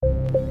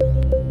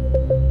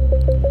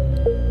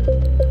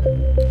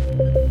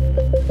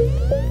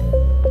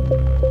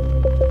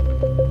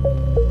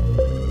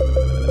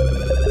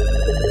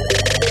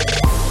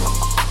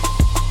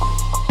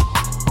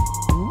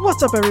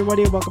What's up,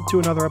 everybody, and welcome to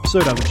another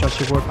episode of the Trust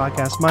Your Board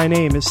podcast. My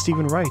name is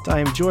Stephen Wright. I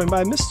am joined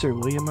by Mr.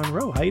 William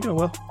Monroe. How you doing,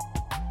 Will?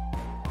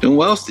 Doing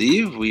well,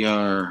 Steve. We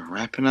are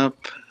wrapping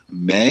up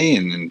May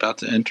and about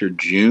to enter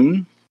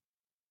June.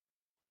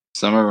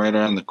 Summer right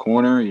around the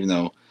corner, even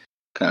though it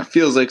kind of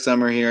feels like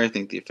summer here. I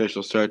think the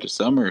official start to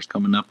summer is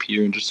coming up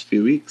here in just a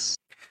few weeks.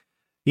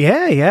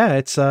 Yeah.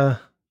 It's kind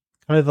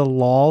of the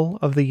lull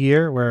of the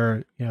year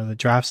where, the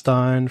draft's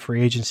done,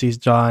 free agency's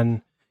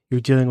done. You're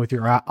dealing with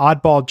your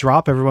oddball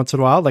drop every once in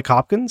a while, like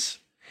Hopkins.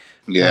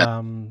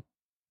 Yeah.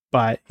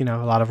 But a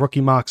lot of rookie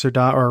mocks are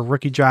done, or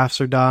rookie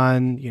drafts are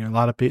done. Not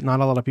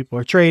a lot of people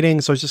are trading,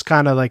 so it's just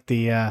kind of like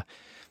the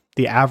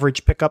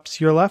average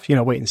pickups you're left.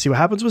 Wait and see what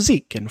happens with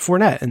Zeke and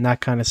Fournette and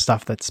that kind of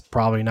stuff. That's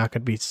probably not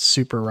going to be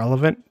super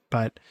relevant,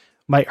 but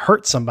might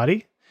hurt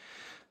somebody.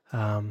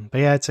 But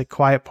yeah, it's a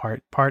quiet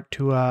part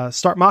to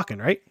start mocking,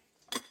 right?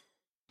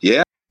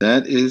 Yeah,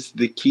 that is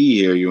the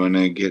key here. You want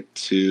to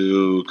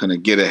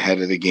get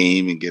ahead of the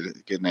game and get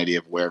an idea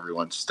of where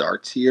everyone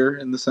starts here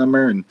in the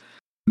summer and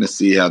to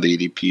see how the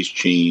ADPs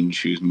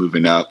change, who's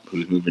moving up,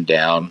 who's moving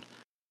down,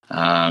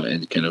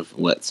 and kind of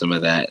let some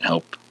of that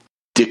help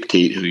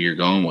dictate who you're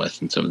going with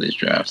in some of these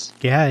drafts.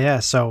 Yeah.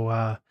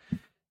 So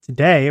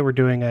today we're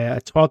doing a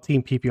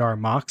 12-team PPR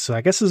mock. So I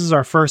guess this is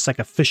our first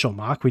official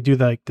mock. We do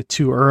the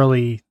too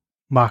early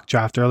mock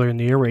draft earlier in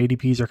the year where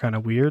ADPs are kind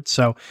of weird.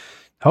 So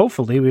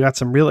hopefully we got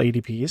some real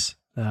ADPs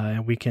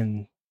and we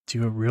can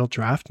do a real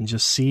draft and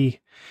just see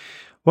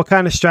what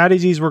kind of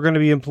strategies we're going to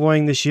be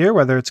employing this year,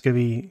 whether it's going to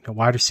be a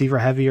wide receiver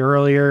heavy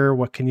earlier.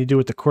 What can you do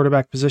with the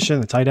quarterback position,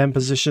 the tight end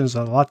positions?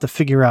 A lot to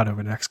figure out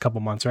over the next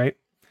couple months, right?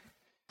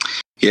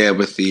 Yeah,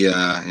 with the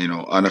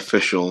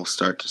unofficial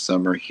start to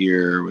summer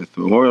here with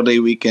Memorial Day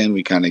weekend,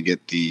 we kind of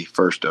get the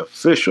first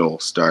official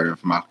start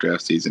of mock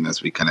draft season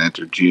as we kind of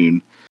enter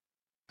June.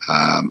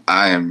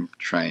 I am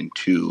trying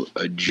to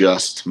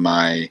adjust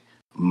my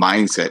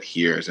mindset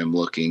here as I'm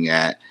looking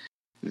at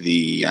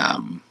the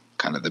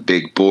kind of the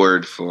big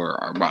board for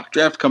our mock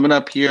draft coming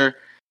up here.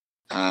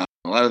 A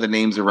lot of the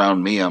names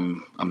around me,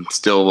 I'm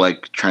still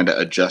trying to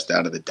adjust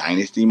out of the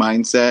dynasty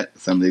mindset.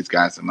 Some of these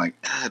guys, I'm like,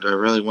 do I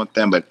really want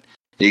them? But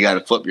you got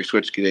to flip your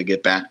switch to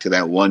get back to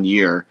that 1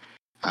 year.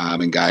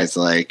 And guys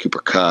like Cooper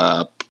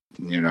Kupp,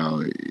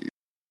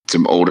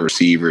 some older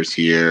receivers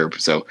here.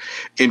 So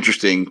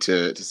interesting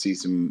to see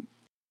some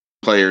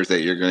players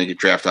that you're going to get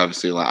drafted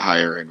obviously a lot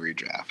higher in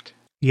redraft.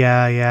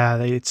 Yeah.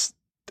 It's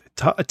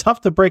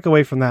tough to break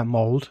away from that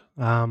mold.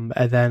 And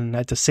then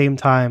at the same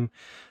time,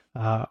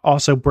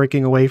 also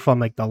breaking away from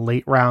the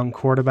late round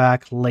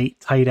quarterback, late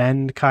tight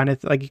end kind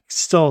of you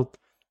still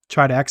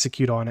try to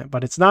execute on it,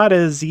 but it's not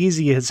as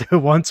easy as it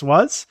once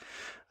was.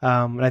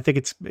 And I think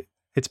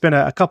it's been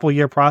a couple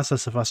year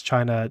process of us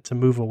trying to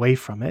move away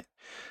from it.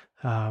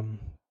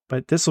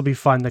 But this will be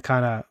fun to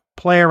kind of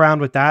play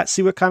around with that,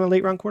 see what kind of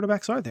late round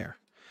quarterbacks are there.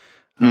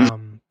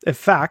 In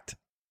fact,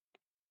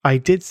 I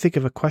did think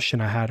of a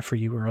question I had for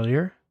you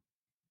earlier.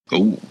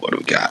 Oh, what do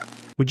we got?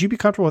 Would you be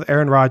comfortable with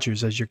Aaron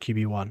Rodgers as your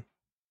QB1?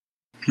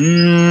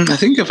 I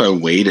think if I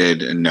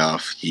waited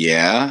enough,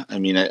 yeah. I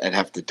mean, I'd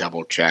have to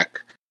double check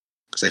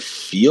because I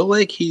feel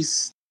like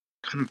he's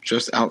kind of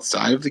just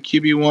outside of the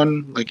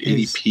QB1,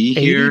 ADP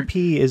here.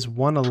 ADP is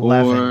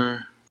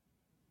 111.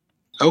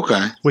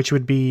 Okay. Which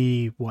would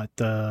be what,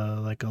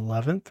 the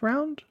 11th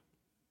round?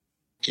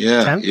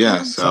 Yeah, 10th yeah.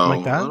 round? So something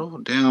like that. A little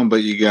down,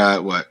 but you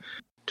got what?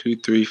 2,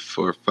 3,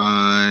 4,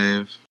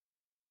 5.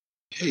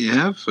 Yeah, you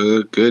have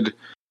a good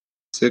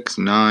 6,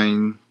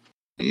 9.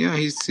 Yeah,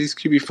 he's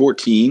QB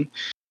 14.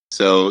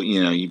 So,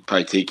 you'd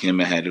probably take him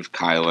ahead of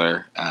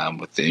Kyler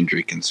with the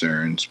injury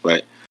concerns.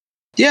 But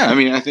yeah, I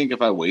mean, I think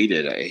if I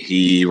waited,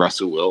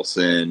 Russell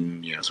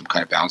Wilson, some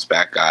kind of bounce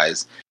back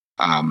guys,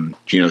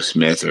 Geno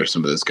Smith or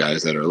some of those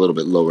guys that are a little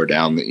bit lower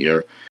down that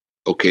you're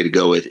okay to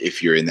go with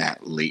if you're in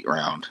that late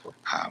round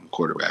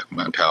quarterback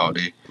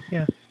mentality.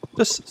 Yeah.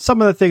 Just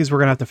some of the things we're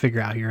going to have to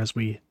figure out here as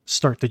we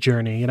start the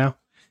journey,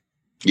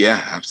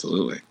 Yeah,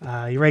 absolutely.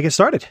 You ready to get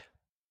started?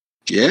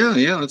 Yeah,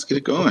 let's get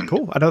it going.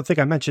 Cool. I don't think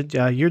I mentioned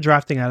you're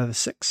drafting out of the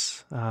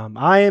 6.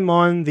 I am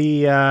on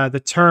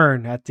the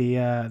turn at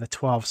the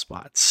 12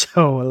 spot,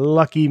 so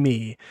lucky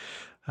me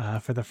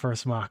for the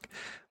first mock.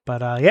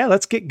 But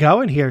let's get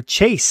going here.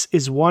 Chase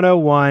is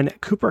 101,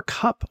 Cooper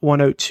Kupp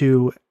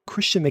 102,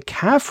 Christian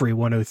McCaffrey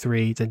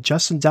 103, then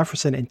Justin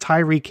Jefferson and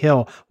Tyreek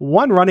Hill,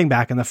 one running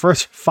back in the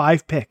first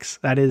 5 picks.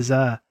 That is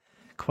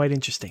quite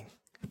interesting.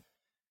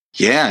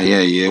 Yeah.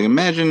 You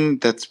imagine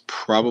that's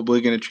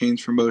probably going to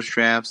change for most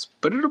drafts,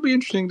 but it'll be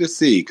interesting to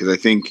see because I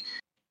think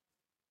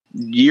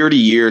year to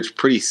year it's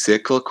pretty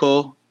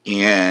cyclical,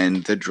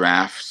 and the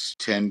drafts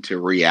tend to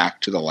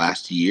react to the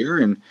last year.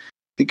 And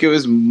I think it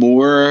was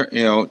more,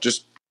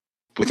 just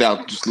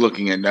without just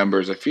looking at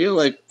numbers, I feel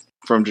like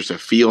from just a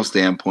feel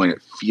standpoint,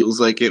 it feels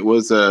like it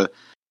was a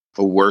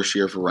worse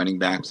year for running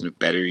backs and a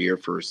better year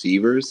for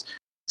receivers.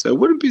 So I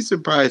wouldn't be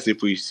surprised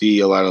if we see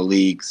a lot of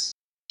leagues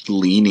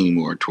leaning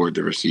more toward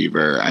the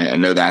receiver. I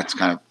know that's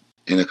kind of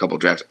in a couple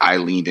drafts. I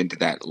leaned into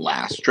that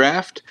last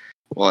draft,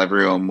 while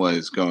everyone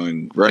was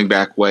going running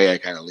back way, I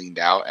kind of leaned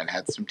out and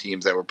had some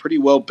teams that were pretty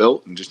well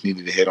built and just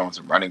needed to hit on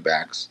some running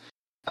backs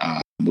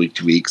week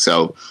to week.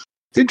 So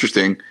it's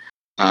interesting.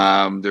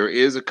 There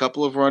is a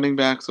couple of running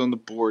backs on the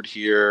board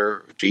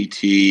here.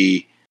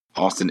 JT,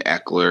 Austin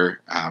Eckler,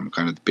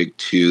 kind of the big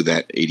two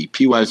that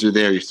ADP wise are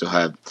there. You still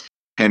have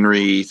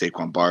Henry,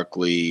 Saquon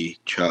Barkley,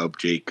 Chubb,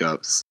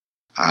 Jacobs.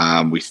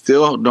 We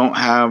still don't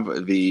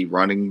have the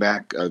running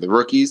back, the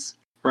rookies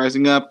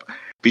rising up.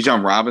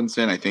 Bijan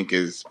Robinson, I think,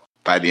 is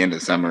by the end of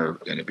the summer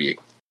going to be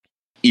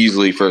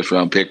easily first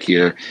round pick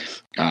here.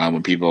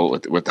 When people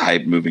with the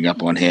hype moving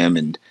up on him,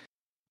 and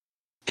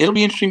it'll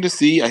be interesting to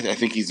see. I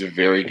think he's a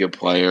very good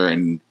player,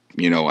 and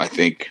I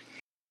think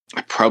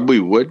I probably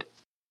would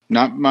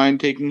not mind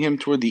taking him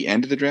toward the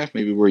end of the draft,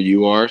 maybe where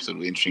you are. So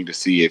it'll be interesting to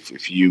see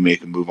if you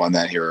make a move on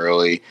that here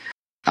early,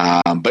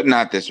 but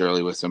not this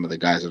early with some of the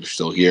guys that are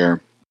still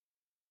here.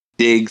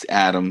 Diggs,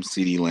 Adams,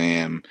 CeeDee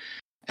Lamb,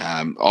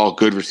 all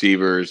good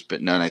receivers,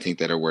 but none I think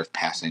that are worth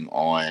passing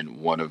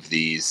on one of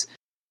these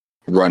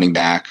running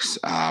backs.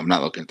 I'm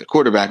not looking at the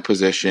quarterback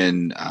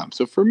position.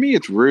 So for me,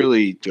 it's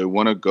really, do I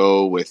want to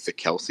go with the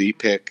Kelsey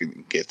pick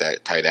and get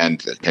that tight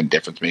end, that kind of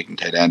difference-making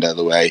tight end out of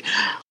the way,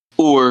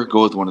 or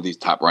go with one of these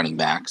top running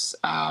backs?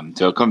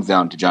 So it comes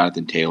down to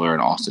Jonathan Taylor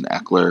and Austin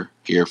Eckler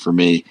here for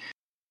me.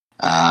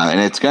 And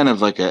it's kind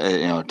of like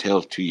a tale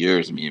of 2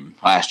 years. I mean,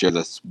 last year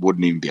this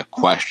wouldn't even be a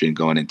question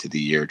going into the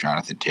year.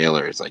 Jonathan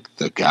Taylor is like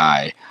the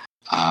guy.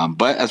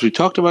 But as we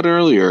talked about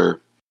earlier,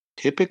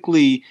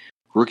 typically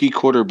rookie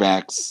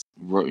quarterbacks,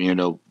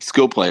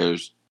 skill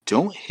players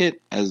don't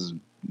hit as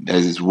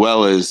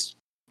well as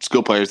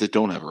skill players that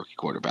don't have a rookie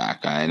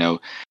quarterback. I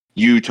know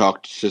you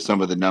talked to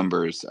some of the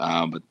numbers,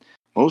 but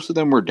most of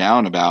them were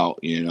down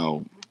about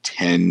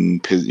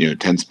 10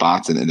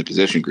 spots in the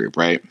position group,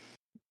 right?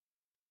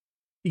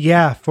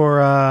 Yeah, for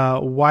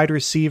wide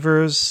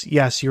receivers,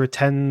 yes, you were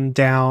 10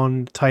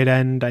 down. Tight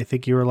end, I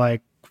think you were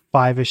like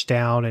 5-ish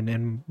down,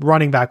 and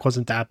running back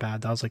wasn't that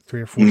bad. That was like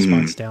 3 or 4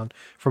 spots down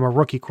from a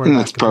rookie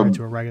quarterback compared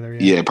to a regular.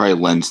 Yeah, it probably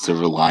lends to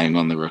relying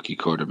on the rookie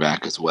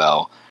quarterback as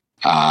well.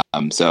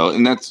 And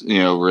that's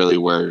really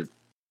where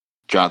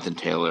Jonathan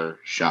Taylor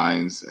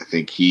shines. I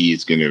think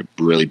he's going to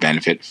really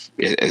benefit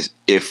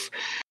if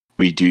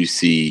we do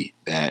see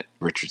that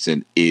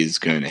Richardson is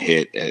going to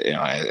hit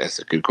as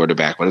a good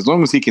quarterback. But as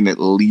long as he can at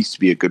least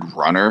be a good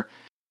runner,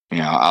 a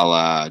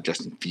la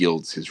Justin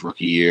Fields his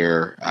rookie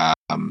year.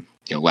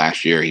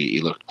 Last year he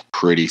looked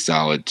pretty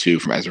solid too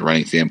as a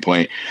running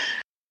standpoint.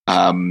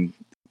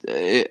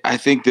 I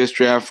think this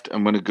draft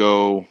I'm going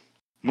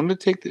to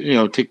take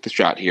the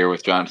shot here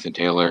with Jonathan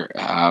Taylor.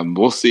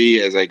 We'll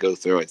see as I go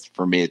through it.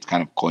 For me, it's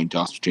kind of coin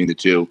toss between the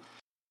two.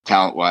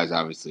 Talent wise,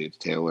 obviously it's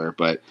Taylor,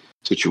 but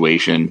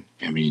situation,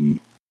 I mean,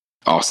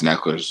 Austin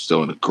Eckler is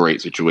still in a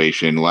great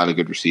situation. A lot of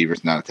good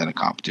receivers, not a ton of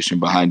competition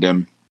behind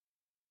him.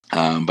 But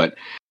I'm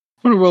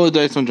going to roll the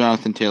dice on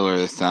Jonathan Taylor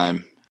this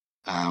time.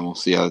 We'll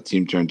see how the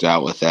team turns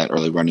out with that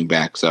early running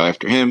back. So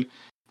after him,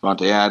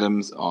 Devontae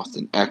Adams,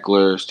 Austin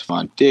Eckler,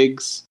 Stephon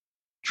Diggs,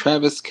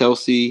 Travis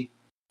Kelce,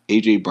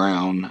 AJ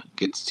Brown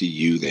gets to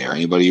you there.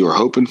 Anybody you were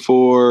hoping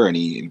for?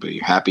 Anybody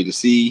you're happy to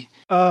see?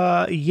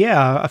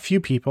 Yeah, a few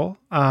people.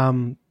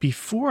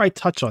 Before I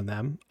touch on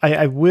them,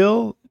 I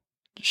will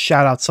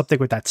shout out something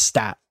with that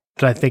stat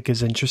that I think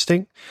is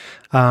interesting.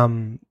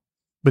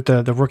 With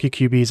the rookie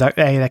QBs,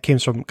 that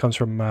comes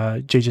from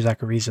JJ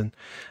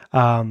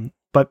Zacharyson.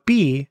 But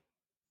B,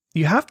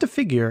 you have to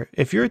figure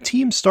if you're a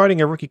team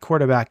starting a rookie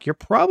quarterback, you're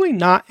probably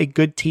not a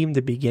good team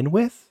to begin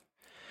with.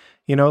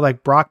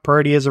 Like Brock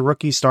Purdy as a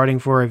rookie starting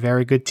for a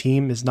very good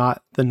team is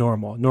not the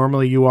normal.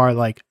 Normally you are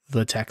like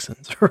the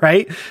Texans,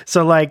 right?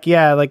 So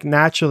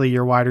naturally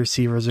your wide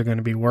receivers are going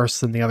to be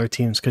worse than the other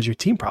teams because your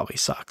team probably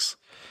sucks.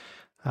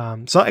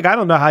 So I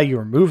don't know how you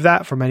remove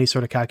that from any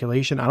sort of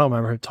calculation. I don't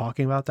remember him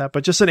talking about that,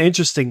 but just an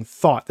interesting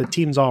thought. The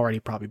team's already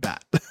probably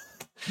bad.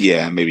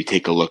 Yeah, maybe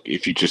take a look.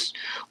 If you just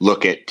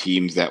look at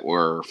teams that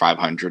were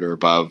 500 or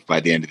above by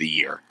the end of the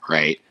year,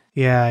 right?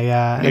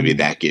 Yeah. Maybe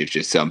that gives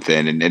you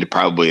something, and it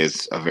probably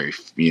is a very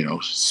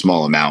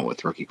small amount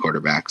with rookie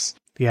quarterbacks.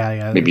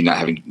 Yeah. Maybe not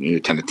having a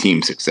ton of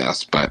team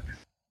success, but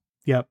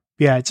yep,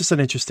 yeah, it's just an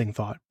interesting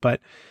thought. But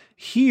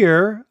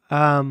here,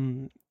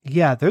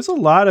 there's a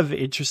lot of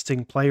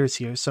interesting players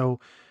here. So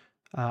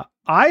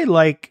I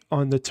like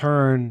on the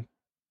turn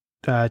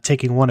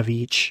taking one of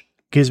each.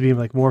 Gives me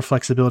like more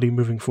flexibility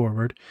moving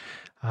forward.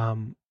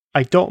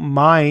 I don't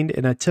mind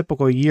in a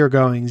typical year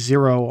going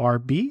 0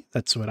 RB.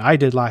 That's what I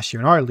did last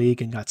year in our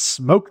league and got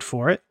smoked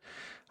for it.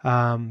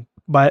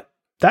 But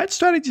that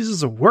strategy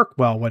doesn't work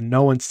well when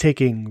no one's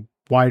taking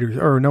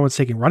no one's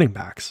taking running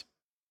backs.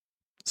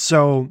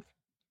 So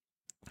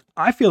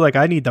I feel like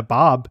I need to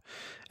bob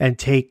and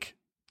take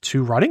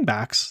 2 running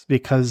backs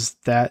because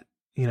that,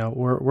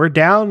 we're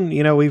down,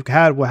 we've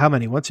had, how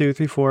many? 1, 2,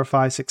 3, 4,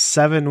 5, 6,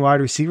 7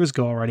 wide receivers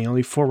go already,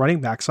 only 4 running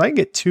backs. So I can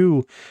get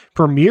 2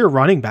 premier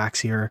running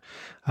backs here.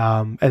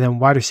 And then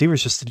wide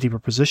receivers just a deeper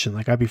position.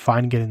 Like I'd be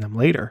fine getting them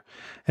later.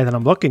 And then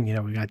I'm looking,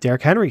 we got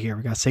Derrick Henry here.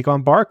 We got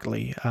Saquon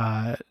Barkley,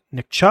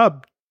 Nick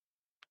Chubb,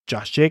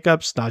 Josh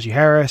Jacobs, Najee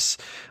Harris,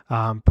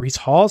 Brees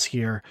Hall's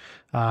here,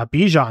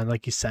 Bijan,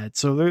 like you said.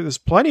 So there's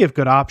plenty of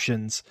good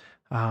options.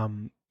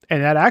 And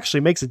that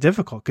actually makes it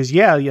difficult because,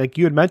 yeah, like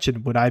you had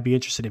mentioned, would I be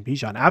interested in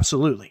Bijan?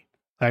 Absolutely.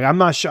 Like, I'm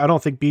not sure. I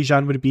don't think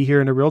Bijan would be here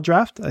in a real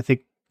draft. I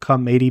think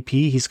come ADP,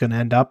 he's going to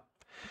end up,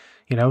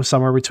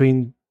 somewhere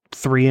between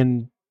 3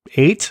 and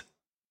 8,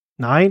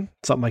 9,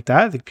 something like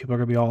that. I think people are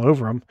going to be all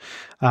over him.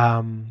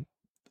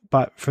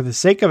 But for the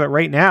sake of it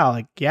right now,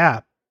 like, yeah,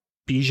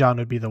 Bijan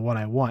would be the one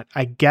I want.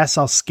 I guess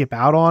I'll skip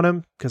out on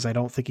him because I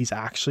don't think he's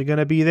actually going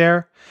to be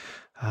there.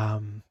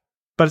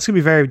 But it's going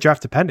to be very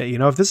draft dependent.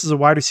 If this is a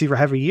wide receiver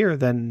heavy year,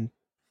 then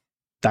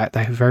that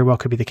very well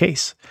could be the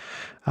case.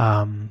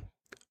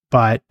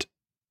 But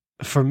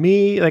for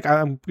me, like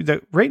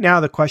right now,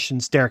 the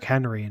question's Derrick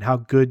Henry and how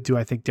good do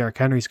I think Derrick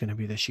Henry is going to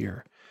be this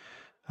year?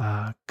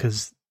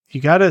 Because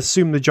you got to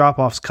assume the drop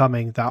off's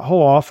coming. That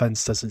whole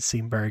offense doesn't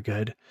seem very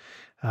good.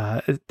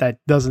 That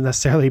doesn't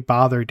necessarily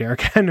bother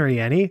Derrick Henry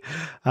any.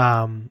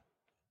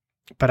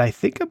 But I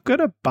think I'm going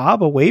to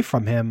bob away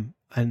from him,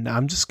 and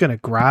I'm just going to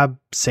grab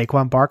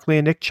Saquon Barkley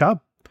and Nick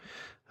Chubb.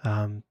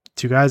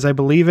 Two guys I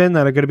believe in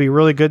that are going to be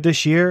really good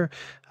this year.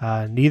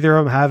 Neither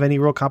of them have any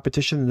real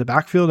competition in the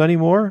backfield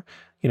anymore.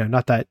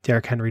 Not that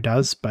Derrick Henry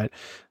does, but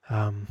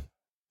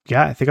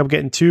yeah, I think I'm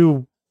getting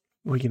too,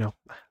 I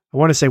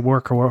want to say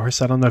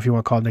workhorse. I don't know if you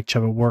want to call Nick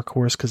Chubb a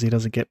workhorse because he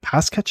doesn't get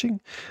pass catching.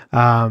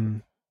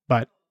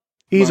 But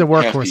he's a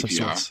workhorse of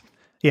sorts.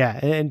 Yeah,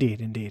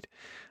 indeed.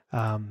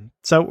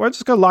 So we're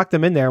just going to lock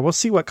them in there. We'll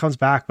see what comes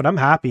back, but I'm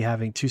happy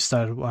having two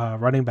stud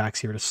running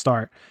backs here to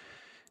start.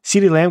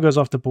 CeeDee Lamb goes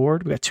off the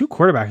board. We got two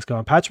quarterbacks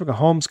going. Patrick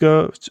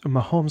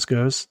Mahomes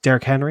goes,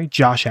 Derrick Henry,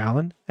 Josh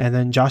Allen, and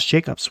then Josh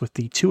Jacobs with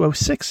the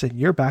 206, and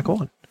you're back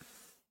on.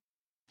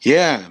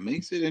 Yeah,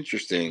 makes it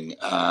interesting.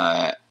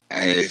 I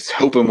was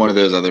hoping one of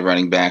those other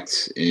running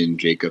backs in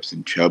Jacobs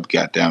and Chubb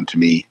got down to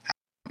me.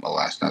 Well,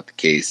 that's not the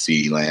case.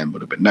 CeeDee Lamb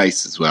would have been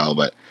nice as well,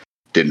 but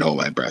didn't hold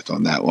my breath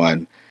on that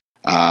one.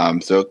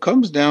 So it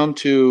comes down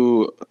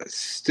to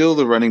still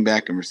the running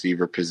back and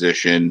receiver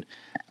position.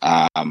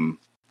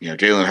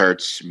 Jalen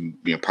Hurts,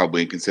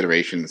 probably in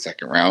consideration in the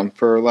second round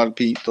for a lot of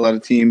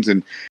teams,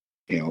 and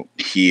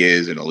he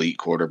is an elite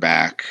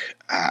quarterback.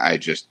 I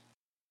just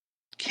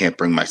can't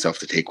bring myself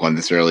to take one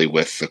this early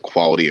with the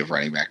quality of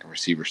running back and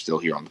receiver still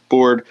here on the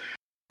board.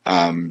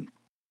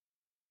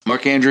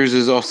 Mark Andrews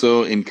is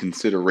also in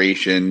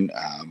consideration,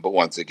 but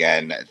once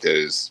again,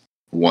 those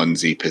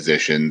onesie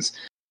positions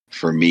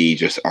for me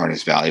just aren't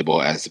as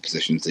valuable as the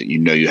positions that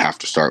you have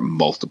to start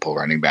multiple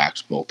running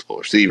backs, multiple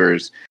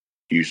receivers.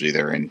 Usually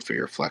they're in for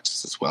your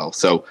flexes as well.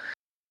 So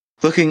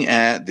looking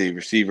at the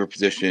receiver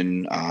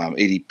position,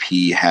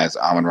 ADP has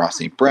Amon-Ra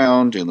St.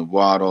 Brown, Jalen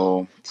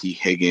Waddle, T.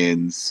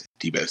 Higgins,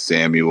 Deebo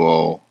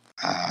Samuel,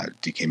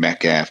 DK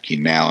Metcalf,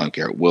 Keenan Allen,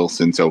 Garrett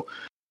Wilson. So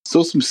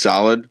still some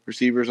solid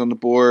receivers on the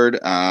board.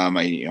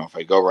 If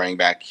I go running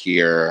back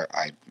here,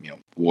 I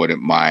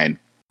wouldn't mind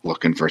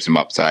looking for some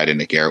upside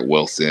in a Garrett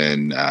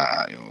Wilson,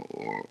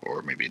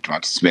 or maybe a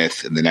Devonta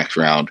Smith in the next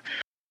round.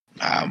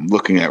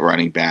 Looking at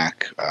running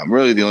back,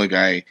 really the only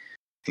guy I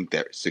think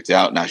that sticks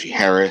out, Najee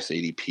Harris,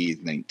 ADP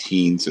is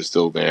 19, so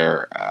still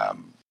there.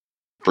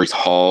 Brees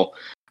Hall,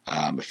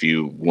 if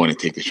you want to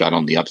take the shot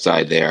on the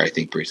upside there, I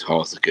think Brees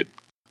Hall is a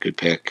good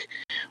pick.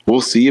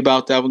 We'll see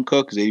about Dalvin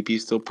Cook because ADP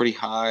is still pretty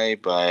high,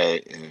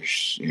 but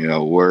there's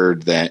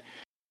word that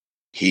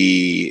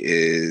he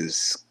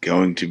is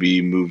going to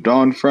be moved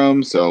on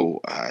from,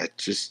 so it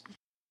just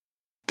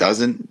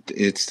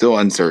it's still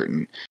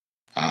uncertain.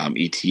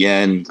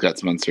 ETN got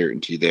some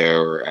uncertainty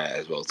there,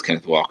 as well as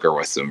Kenneth Walker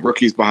with some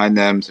rookies behind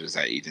them. So does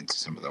that eat into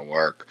some of their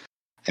work?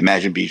 I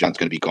imagine Bijan's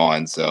going to be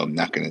gone, so I'm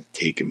not going to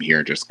take him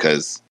here just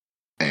because,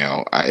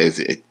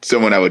 it's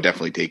someone I would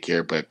definitely take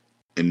here. But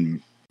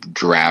in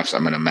drafts,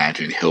 I'm going to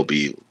imagine he'll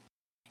be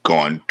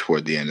gone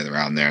toward the end of the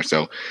round there.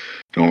 So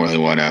don't really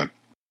want to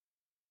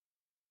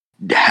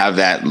have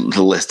that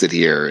listed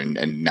here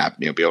and not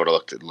be able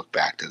to look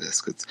back to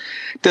this because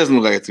it doesn't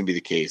look like it's going to be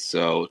the case.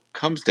 So it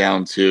comes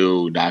down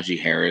to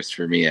Najee Harris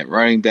for me at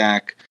running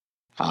back.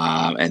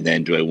 And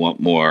then do I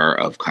want more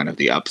of kind of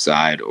the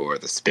upside or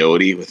the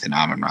stability with an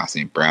Amon-Ra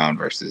St. Brown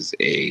versus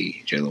a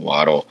Jalen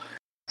Waddle?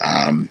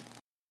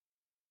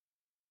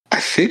 I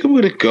think I'm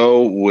going to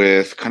go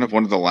with kind of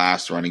one of the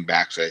last running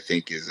backs that I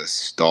think is a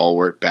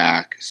stalwart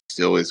back,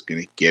 still is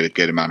going to get a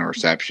good amount of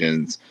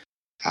receptions.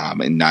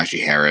 And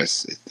Najee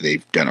Harris,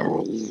 they've done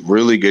a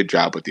really good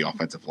job with the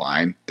offensive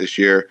line this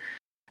year.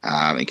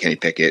 And Kenny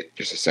Pickett,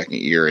 just a second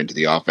year into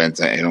the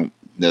offense, I don't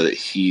know that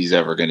he's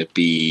ever going to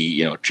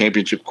be,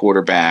 championship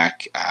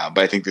quarterback. But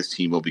I think this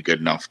team will be good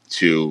enough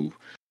to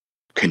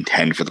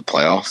contend for the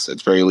playoffs at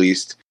the very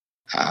least.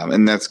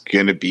 And that's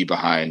going to be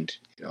behind,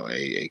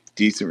 a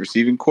decent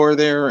receiving core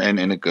there and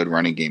a good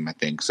running game, I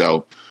think.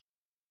 So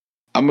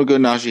I'm going to go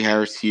Najee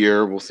Harris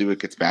here. We'll see what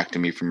gets back to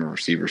me from a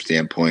receiver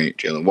standpoint.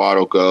 Jalen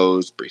Waddle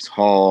goes, Brees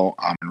Hall,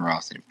 Amon-Ra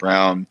St.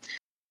 Brown,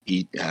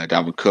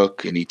 Dalvin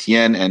Cook, and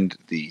ETN. And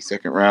the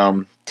second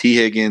round, T.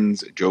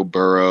 Higgins, Joe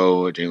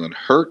Burrow, Jalen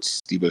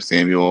Hurts, Deebo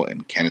Samuel,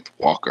 and Kenneth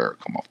Walker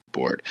come off the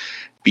board.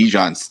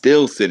 Bijan's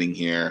still sitting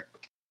here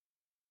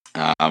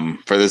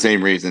for the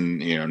same reason.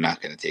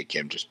 Not going to take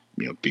him just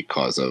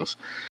because of.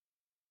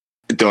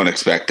 Don't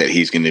expect that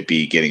he's going to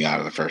be getting out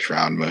of the first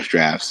round in most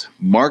drafts.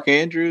 Mark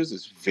Andrews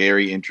is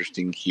very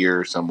interesting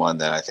here. Someone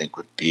that I think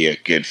would be a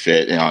good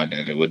fit. And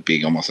it would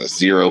be almost a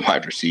zero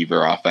wide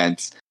receiver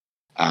offense.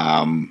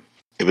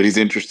 But he's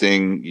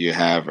interesting. You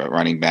have a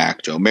running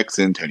back, Joe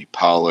Mixon, Tony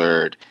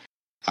Pollard,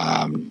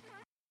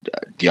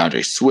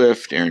 DeAndre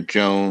Swift, Aaron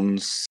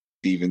Jones,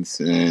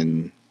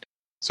 Stevenson.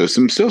 So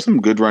still some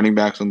good running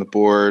backs on the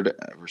board.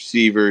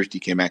 Receivers,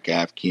 DK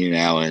Metcalf, Keenan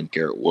Allen,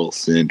 Garrett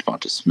Wilson,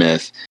 Devonta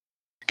Smith.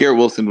 Garrett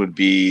Wilson would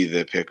be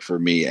the pick for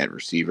me at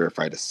receiver if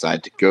I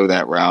decide to go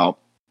that route.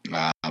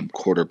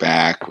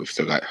 Quarterback, we've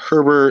still got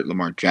Herbert,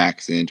 Lamar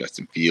Jackson,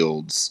 Justin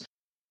Fields,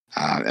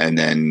 and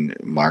then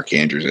Mark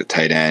Andrews at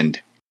tight end.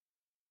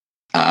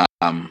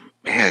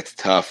 It's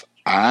tough.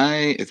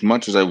 As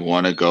much as I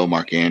want to go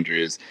Mark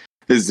Andrews,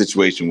 this is a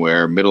situation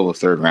where middle of the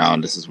third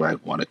round, this is where I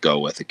want to go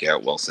with a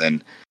Garrett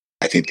Wilson.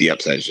 I think the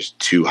upside is just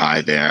too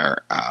high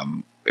there.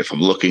 If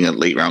I'm looking at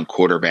late round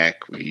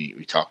quarterback,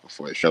 we talked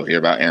before the show here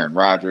about Aaron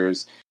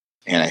Rodgers,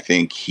 and I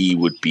think he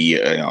would be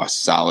a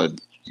solid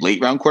late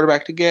round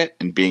quarterback to get,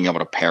 and being able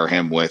to pair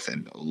him with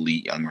an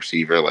elite young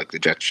receiver like the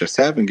Jets just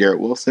have and Garrett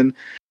Wilson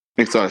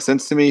makes a lot of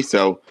sense to me.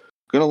 So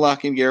going to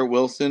lock in Garrett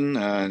Wilson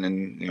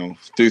and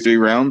through 3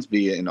 rounds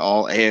be an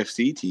all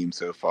AFC team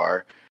so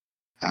far.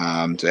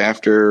 So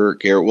after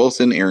Garrett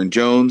Wilson, Aaron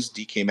Jones,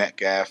 DK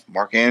Metcalf,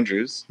 Mark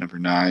Andrews, number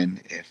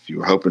 9, if you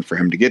were hoping for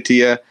him to get to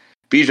you.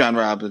 Bijan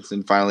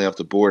Robinson finally off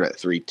the board at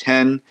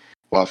 310.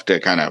 We'll have to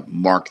kind of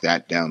mark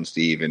that down,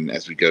 Steve, and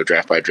as we go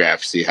draft by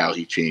draft, see how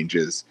he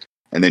changes.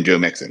 And then Joe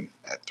Mixon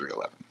at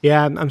 311.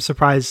 Yeah, I'm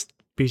surprised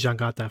Bijan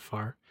got that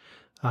far.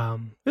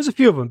 There's a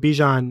few of them.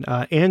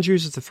 Bijan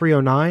Andrews is the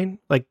 309.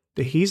 Like,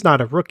 he's not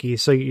a rookie,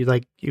 so you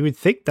would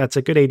think that's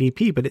a good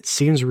ADP, but it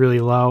seems really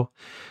low.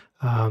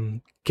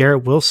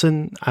 Garrett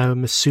Wilson,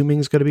 I'm assuming,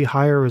 is going to be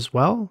higher as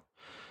well.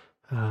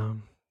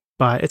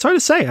 But it's hard to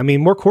say. I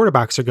mean, more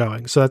quarterbacks are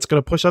going, so that's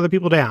going to push other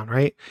people down,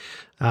 right?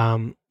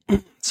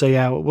 So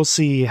yeah, we'll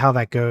see how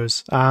that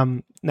goes.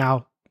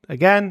 Now,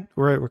 again,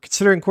 we're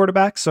considering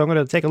quarterbacks, so I'm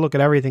going to take a look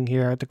at everything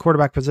here. At the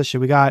quarterback position,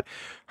 we got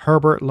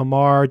Herbert,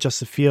 Lamar,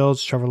 Justin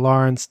Fields, Trevor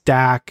Lawrence,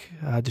 Dak,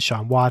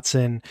 Deshaun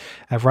Watson.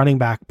 At running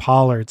back,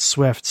 Pollard,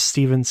 Swift,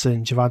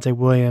 Stevenson, Javonte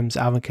Williams,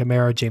 Alvin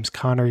Kamara, James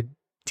Conner,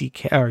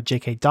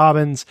 J.K.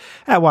 Dobbins.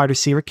 At wide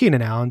receiver,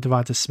 Keenan Allen,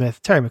 Devonta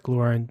Smith, Terry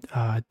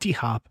McLaurin,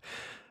 D-Hop,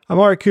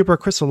 Amari Cooper,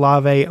 Chris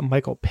Olave,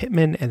 Michael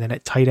Pittman, and then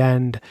at tight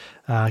end,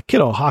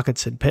 Kittle,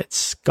 Hawkinson,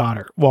 Pitts,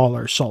 Goddard,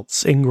 Waller,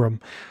 Schultz,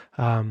 Ingram.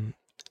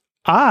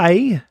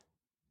 I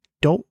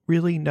don't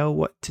really know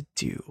what to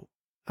do.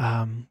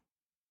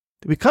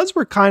 Because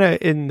we're kind of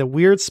in the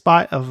weird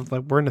spot of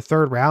we're in the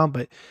third round,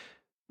 but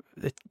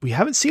we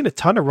haven't seen a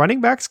ton of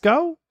running backs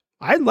go.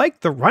 I like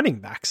the running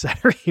backs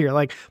that are here.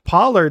 Like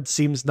Pollard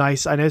seems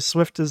nice. I know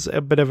Swift is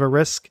a bit of a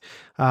risk,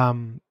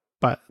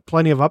 but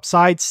plenty of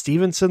upside.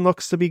 Stevenson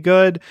looks to be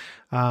good.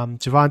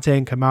 Javonte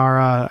and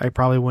Kamara, I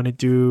probably want to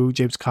do.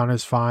 James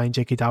Conner's fine.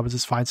 J.K. Dobbins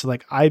is fine. So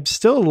I'm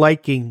still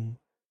liking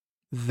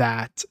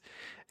that.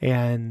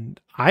 And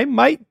I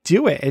might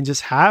do it and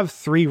just have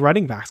 3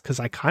 running backs because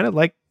I kind of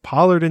like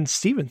Pollard and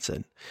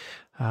Stevenson.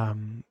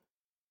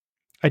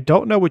 I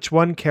don't know which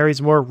one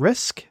carries more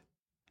risk.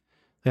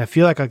 I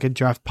feel like I could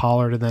draft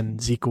Pollard and then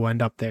Zeke will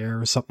end up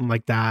there or something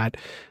like that.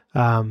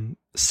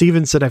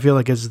 Stevenson, I feel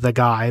like, is the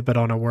guy, but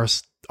on a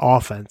worse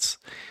offense.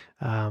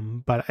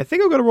 But I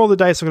think I'm going to roll the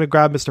dice. I'm going to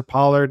grab Mr.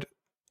 Pollard.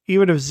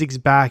 Even if Zeke's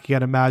back, you got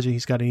to imagine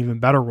he's got an even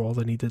better role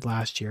than he did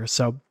last year.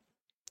 So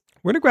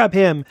we're going to grab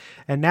him.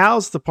 And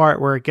now's the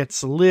part where it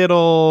gets a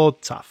little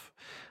tough.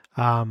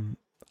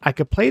 I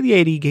could play the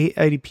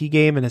ADP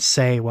game and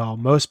say, well,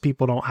 most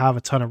people don't have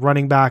a ton of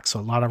running backs, so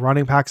a lot of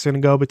running backs are going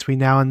to go between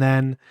now and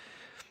then.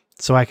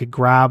 So I could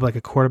grab a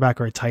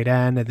quarterback or a tight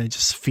end and then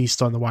just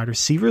feast on the wide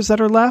receivers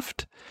that are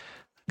left.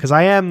 Because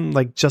I am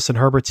Justin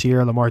Herbert's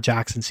here, Lamar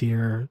Jackson's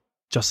here,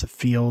 Justin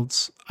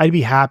Fields. I'd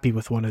be happy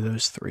with one of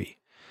those 3.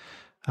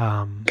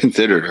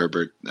 Considered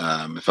Herbert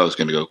if I was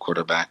going to go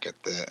quarterback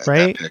at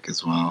that pick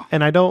as well.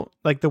 And I don't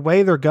the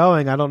way they're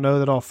going. I don't know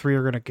that all 3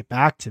 are going to get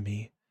back to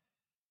me,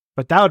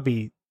 but that would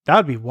be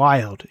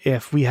wild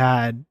if we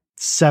had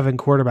 7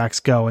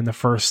 quarterbacks go in the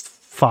first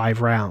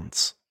 5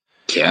 rounds.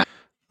 Yeah.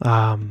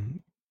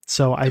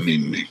 So I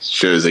mean, it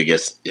shows, I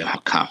guess, how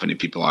confident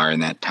people are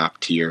in that top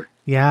tier.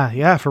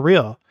 Yeah, for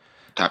real.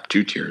 Top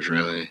 2 tiers,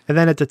 really. And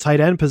then at the tight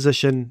end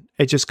position,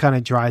 it just kind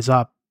of dries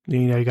up.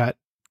 You got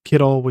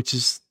Kittle, which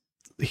is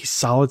he's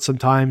solid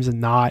sometimes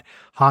and not.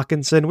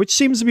 Hawkinson, which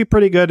seems to be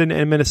pretty good in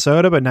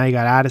Minnesota, but now you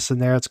got Addison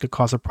there. It's going to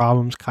cause some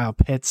problems. Kyle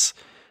Pitts,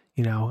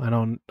 I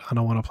don't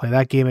want to play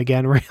that game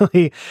again,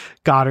 really.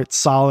 Goddard,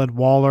 solid.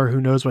 Waller, who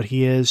knows what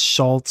he is.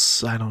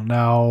 Schultz, I don't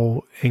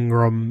know.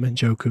 Ingram,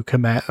 Njoku,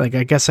 Komet.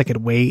 I guess I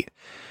could wait.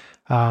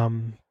 I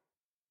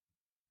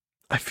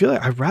feel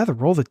like I'd rather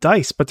roll the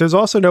dice, but there's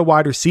also no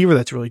wide receiver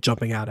that's really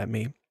jumping out at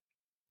me.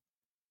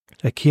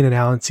 Keenan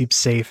Allen seems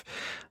safe.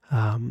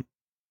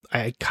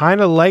 I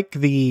kind of like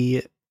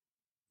the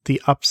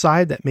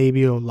upside that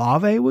maybe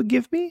Olave would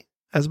give me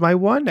as my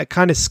one. That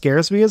kind of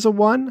scares me as a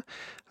one.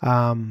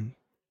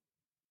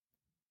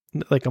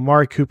 Like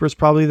Amari Cooper's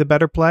probably the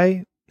better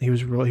play. He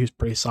was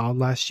pretty solid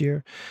last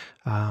year.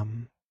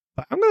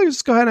 But I'm going to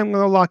just go ahead and I'm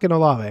going to lock in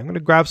Olave. I'm going to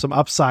grab some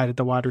upside at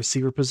the wide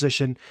receiver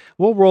position.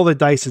 We'll roll the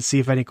dice and see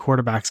if any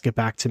quarterbacks get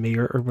back to me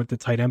or with the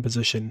tight end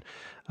position.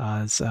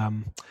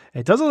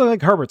 It doesn't look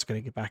like Herbert's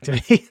going to get back to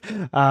me.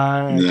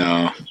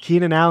 No.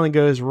 Keenan Allen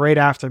goes right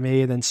after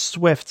me. Then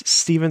Swift,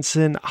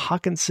 Stevenson,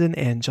 Hawkinson,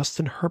 and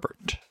Justin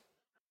Herbert.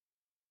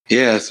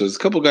 Yeah, so there's a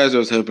couple guys I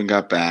was hoping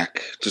got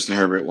back. Justin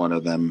Herbert, one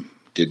of them,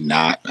 did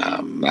not.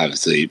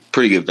 Obviously,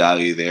 pretty good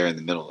value there in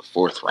the middle of the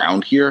fourth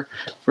round here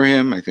for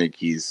him. I think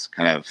he's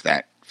kind of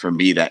that, for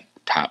me, that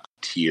top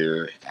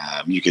tier.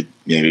 You could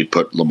maybe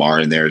put Lamar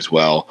in there as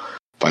well,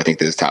 but I think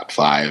those top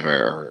five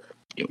are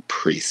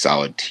pretty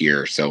solid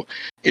tier. So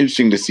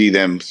interesting to see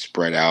them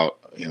spread out,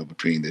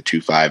 between the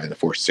 2-5 and the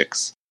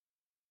 4-6.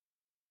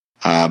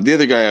 The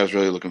other guy I was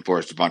really looking for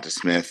is Devonta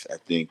Smith. I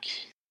think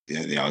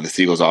the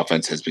Eagles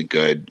offense has been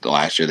good.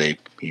 Last year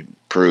he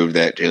proved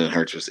that Jalen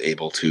Hurts was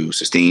able to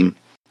sustain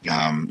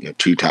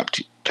two top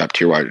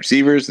tier wide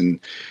receivers, and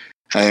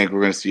I think we're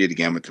going to see it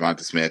again with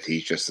Devonta Smith.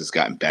 He just has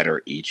gotten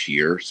better each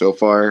year so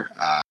far.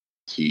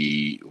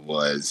 He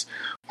was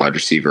wide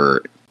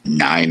receiver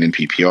 9 in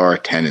PPR,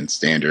 10 in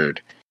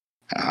standard,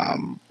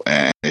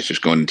 and it's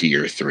just going into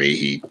year 3.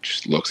 He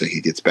just looks like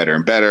he gets better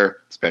and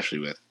better, especially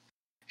with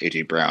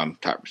AJ Brown,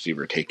 top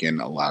receiver,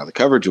 taking a lot of the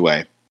coverage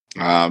away.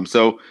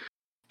 So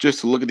just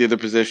to look at the other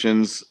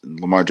positions,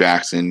 Lamar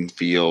Jackson,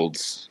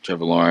 Fields,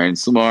 Trevor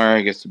Lawrence. Lamar,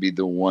 I guess, would be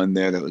the one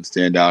there that would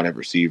stand out at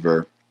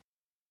receiver.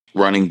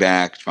 Running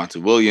back,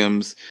 Javonte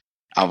Williams,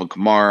 Alvin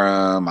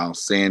Kamara,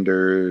 Miles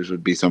Sanders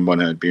would be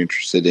someone I'd be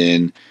interested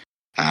in.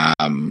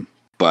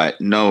 But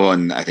no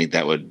one, I think,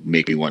 that would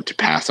make me want to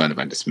pass on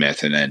Devonta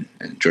Smith. And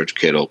George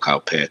Kittle,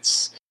 Kyle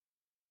Pitts,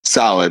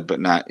 solid,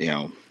 but not,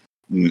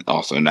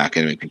 also not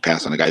going to make me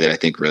pass on a guy that I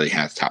think really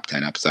has top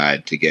 10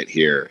 upside to get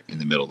here in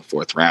the middle of the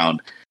fourth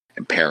round.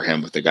 And pair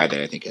him with the guy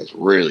that I think has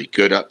really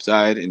good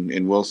upside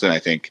in Wilson. I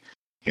think,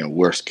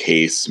 worst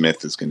case,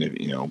 Smith is going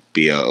to,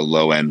 be a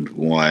low end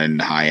 1,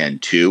 high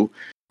end 2.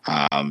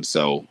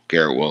 So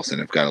Garrett Wilson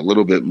have got a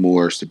little bit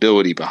more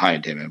stability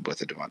behind him and with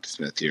the Devonta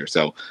Smith here.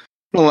 So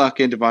I'm going to lock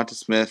in Devonta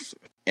Smith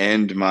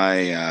and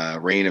my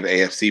reign of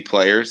AFC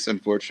players,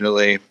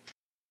 unfortunately.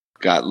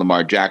 Got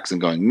Lamar Jackson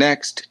going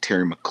next,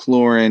 Terry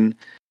McLaurin,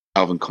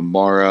 Alvin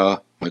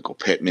Kamara, Michael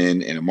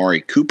Pittman, and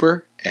Amari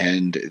Cooper.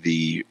 And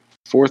the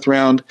fourth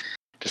round.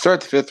 To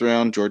start the fifth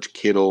round, George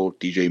Kittle,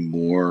 DJ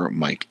Moore,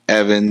 Mike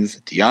Evans,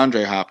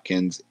 DeAndre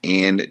Hopkins,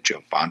 and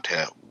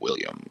Javonte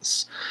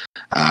Williams.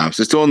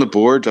 So still on the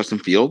board, Justin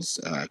Fields,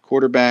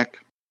 quarterback.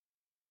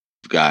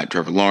 We've got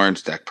Trevor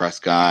Lawrence, Dak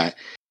Prescott,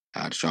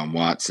 Deshaun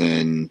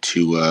Watson,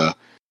 Tua,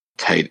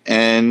 tight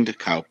end,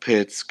 Kyle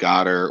Pitts,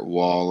 Goddard,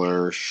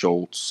 Waller,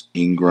 Schultz,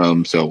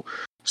 Ingram. So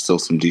still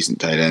some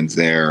decent tight ends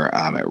there.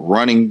 At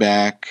running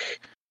back,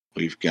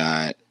 we've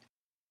got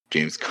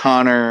James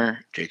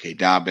Conner, J.K.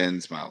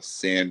 Dobbins, Miles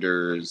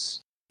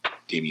Sanders,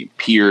 Dameon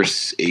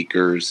Pierce,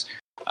 Akers.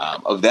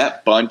 Of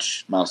that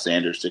bunch, Miles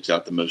Sanders sticks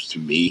out the most to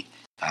me.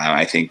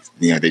 I think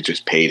they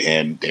just paid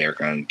him. They're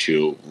going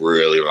to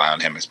really rely on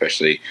him,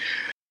 especially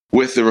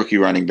with the rookie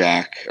running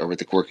back or with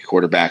the rookie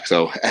quarterback.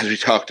 So as we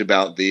talked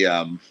about the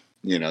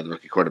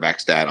rookie quarterback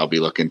stat, I'll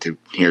be looking to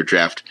here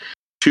draft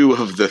 2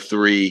 of the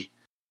 3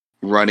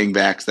 running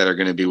backs that are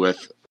going to be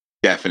with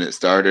definite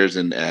starters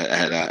and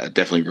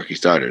definitely rookie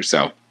starters.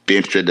 So be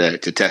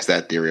interested to test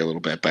that theory a little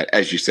bit. But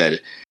as you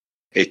said,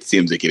 it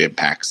seems like it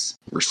impacts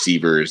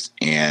receivers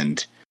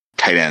and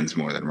tight ends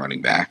more than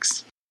running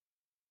backs.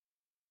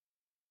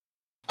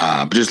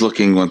 But just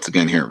looking once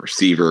again here at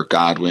receiver,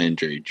 Godwin,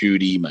 Jerry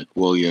Jeudy, Mike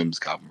Williams,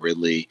 Calvin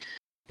Ridley,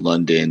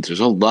 London.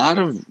 There's a lot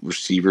of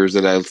receivers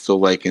that I still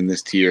like in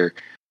this tier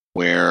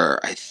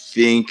where I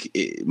think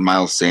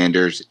Miles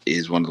Sanders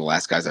is one of the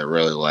last guys I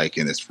really like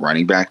in this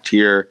running back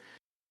tier.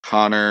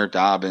 Connor,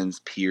 Dobbins,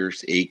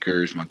 Pierce,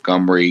 Akers,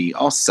 Montgomery,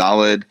 all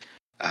solid.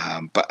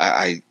 But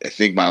I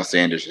think Miles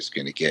Sanders is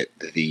going to get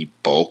the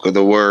bulk of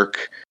the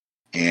work.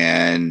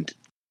 And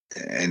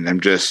I'm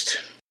just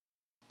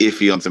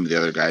iffy on some of the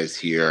other guys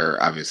here.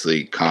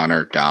 Obviously,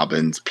 Connor,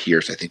 Dobbins,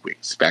 Pierce, I think we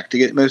expect to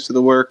get most of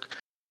the work.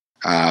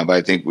 But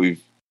I think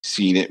we've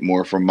seen it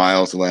more from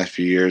Miles the last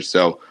few years.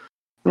 So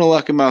I'm going to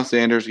lock in Miles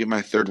Sanders, get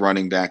my third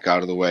running back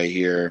out of the way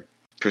here.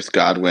 Chris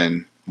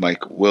Godwin,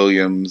 Mike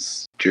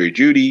Williams, Jerry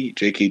Jeudy,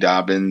 J.K.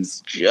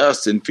 Dobbins,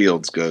 Justin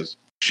Fields goes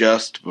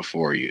just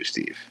before you,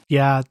 Steve.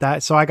 Yeah,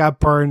 so I got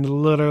burned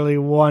literally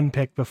 1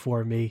 pick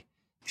before me.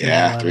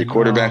 Yeah, 3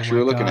 quarterbacks you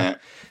were looking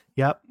at.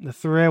 Yep, the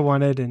 3 I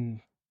wanted,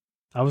 and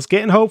I was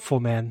getting hopeful,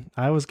 man.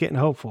 I was getting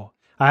hopeful.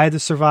 I had to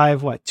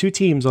survive, 2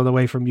 teams all the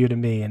way from you to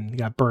me, and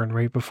got burned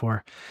right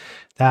before.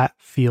 That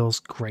feels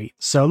great.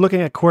 So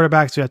looking at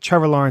quarterbacks, we got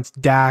Trevor Lawrence,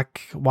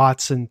 Dak,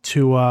 Watson,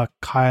 Tua,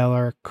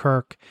 Kyler,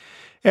 Kirk,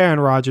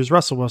 Aaron Rodgers,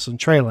 Russell Wilson,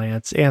 Trey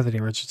Lance,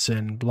 Anthony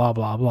Richardson, blah,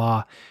 blah,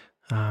 blah.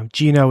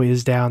 Gino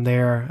is down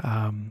there,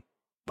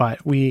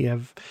 but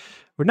we're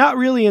not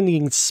really in the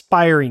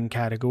inspiring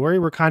category.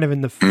 We're kind of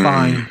in the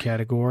fine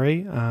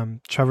category.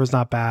 Trevor's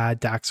not bad.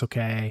 Dak's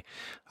okay.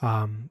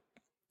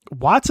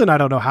 Watson, I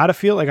don't know how to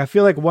feel. Like, I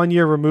feel like 1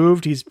 year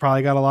removed, he's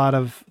probably got a lot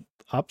of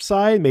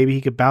upside. Maybe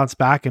he could bounce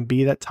back and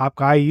be that top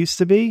guy he used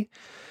to be.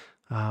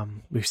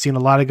 We've seen a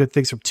lot of good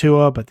things from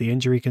Tua, but the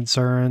injury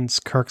concerns.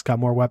 Kirk's got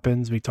more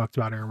weapons. We talked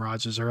about Aaron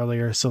Rodgers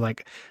earlier. So,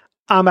 like,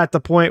 I'm at the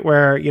point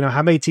where,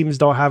 how many teams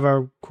don't have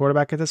a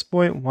quarterback at this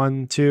point?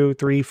 1, 2,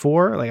 3,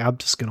 4. Like, I'm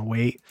just going to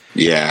wait.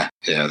 Yeah.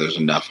 There's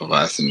enough of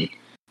us. And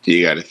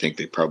you got to think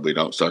they probably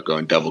don't start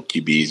going double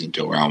QBs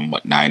until around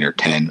 9 or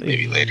 10,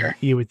 maybe later.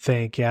 You would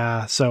think.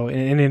 Yeah. So,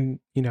 and in,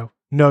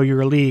 know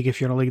your league. If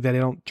you're in a league that they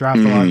don't draft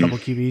a lot of double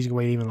QBs, you can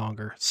wait even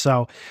longer.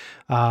 So,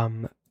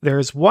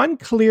 there's one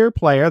clear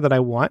player that I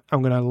want.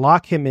 I'm going to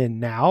lock him in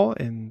now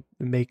and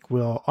make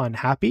Will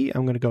unhappy.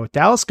 I'm going to go with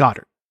Dallas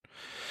Goedert.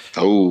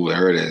 Oh,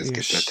 there it is.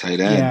 Get that tight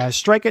end. Yeah,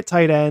 strike at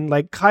tight end.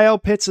 Like, Kyle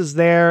Pitts is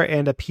there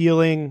and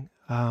appealing.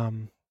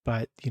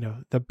 But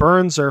the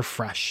burns are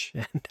fresh.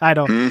 And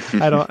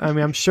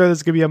I'm sure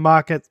there's going to be a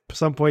mock at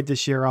some point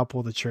this year. I'll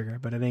pull the trigger,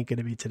 but it ain't going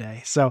to be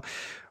today. So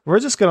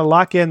we're just going to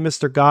lock in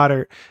Mr.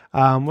 Goddard.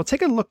 We'll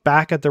take a look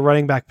back at the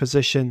running back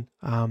position.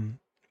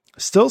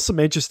 Still some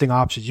interesting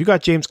options. You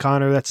got James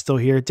Conner, that's still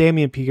here.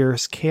 Damian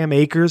Pierce, Cam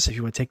Akers, if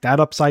you want to take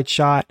that upside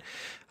shot.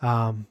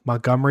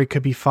 Montgomery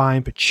could be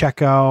fine.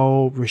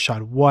 Pacheco,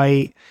 Rashad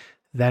White.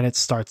 Then it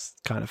starts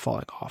kind of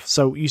falling off.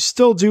 So you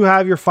still do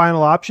have your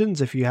final options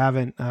if you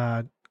haven't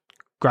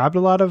grabbed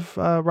a lot of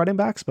running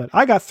backs, but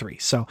I got 3,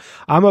 so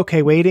I'm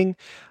okay waiting.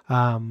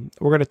 We're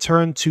going to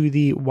turn to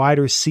the wide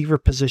receiver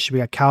position. We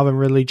got Calvin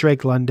Ridley,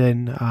 Drake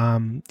London,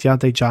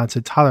 Deontay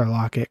Johnson, Tyler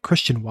Lockett,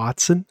 Christian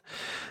Watson.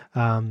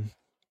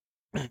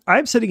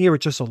 I'm sitting here with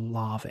just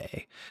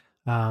Olave.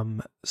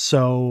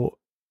 So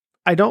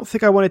I don't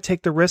think I want to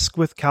take the risk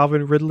with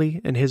Calvin Ridley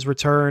and his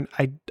return.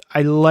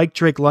 I like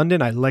Drake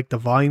London. I like the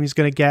volume he's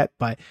going to get,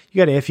 but you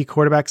got an iffy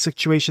quarterback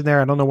situation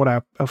there. I don't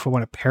know if I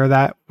want to pair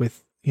that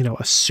with,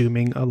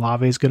 assuming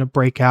Olave is going to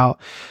break out.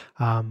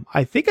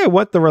 I think I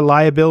want the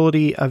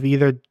reliability of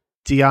either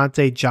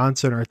Deontay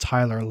Johnson or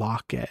Tyler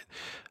Lockett.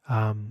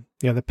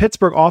 The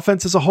Pittsburgh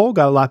offense as a whole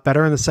got a lot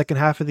better in the second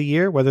half of the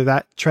year. Whether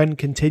that trend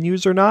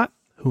continues or not,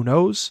 who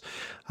knows?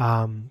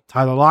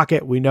 Tyler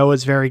Lockett, we know,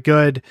 is very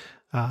good.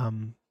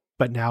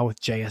 But now with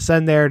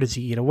JSN there, does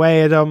he eat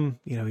away at him?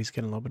 He's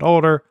getting a little bit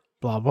older,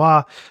 blah,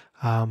 blah.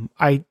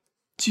 I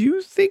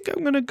do think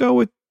I'm going to go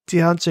with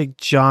Deontay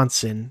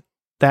Johnson.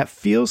 That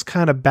feels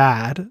kind of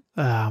bad.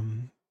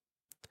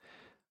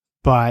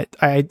 But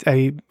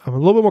I'm a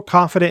little bit more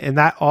confident in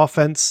that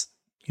offense,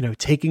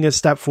 taking a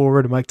step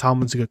forward. Mike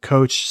Tomlin's a good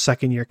coach.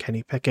 Second year,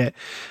 Kenny Pickett.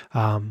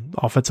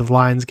 Offensive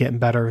line's getting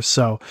better.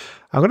 So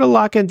I'm going to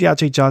lock in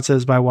Deontay Johnson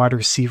as my wide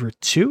receiver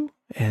 2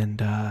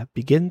 and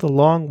begin the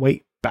long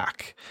wait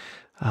back.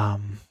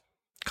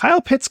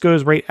 Kyle Pitts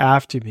goes right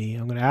after me.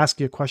 I'm going to ask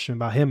you a question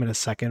about him in a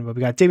second, but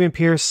we got Damian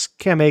Pierce,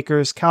 Cam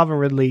Akers, Calvin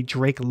Ridley,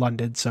 Drake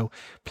London. So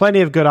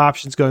plenty of good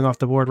options going off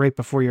the board right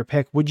before your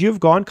pick. Would you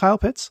have gone Kyle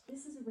Pitts?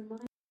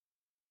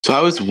 So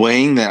I was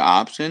weighing that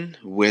option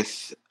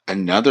with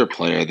another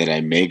player that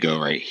I may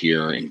go right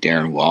here in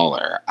Darren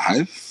Waller.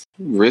 I've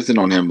risen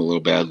on him a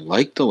little bit. I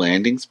like the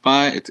landing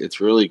spot.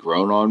 It's really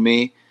grown on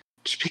me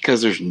just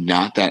because there's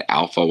not that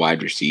alpha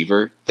wide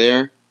receiver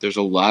there. There's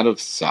a lot of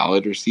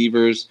solid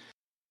receivers,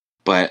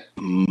 but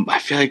I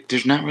feel like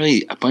there's not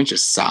really a bunch of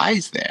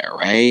size there,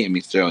 right? I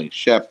mean, Sterling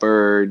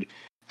Shepard,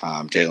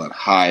 Jalen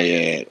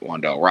Hyatt,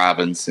 Wan'Dale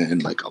Robinson,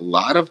 like a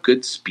lot of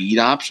good speed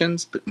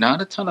options, but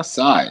not a ton of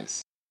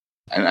size.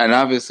 And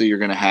obviously you're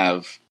going to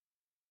have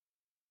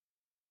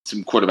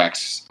some quarterback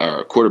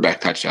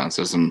touchdowns,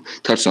 so some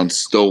touchdowns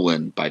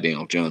stolen by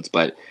Daniel Jones,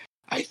 but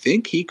I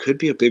think he could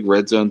be a big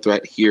red zone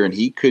threat here, and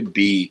he could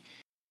be,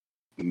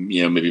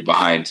 maybe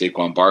behind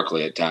Saquon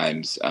Barkley at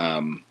times,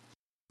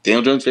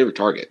 Daniel Jones' favorite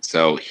target.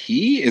 So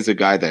he is a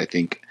guy that I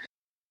think,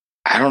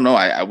 I don't know,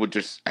 I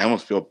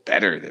almost feel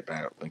better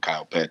than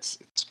Kyle Pitts.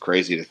 It's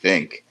crazy to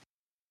think.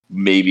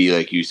 Maybe,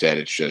 like you said,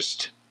 it's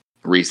just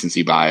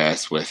recency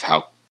bias with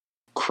how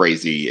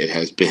crazy it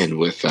has been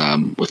with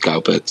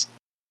Kyle Pitts.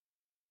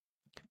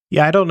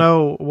 Yeah, I don't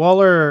know.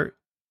 Waller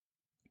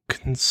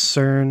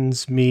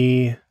concerns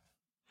me.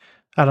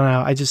 I don't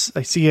know. I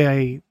see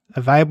a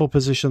valuable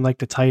position like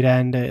the tight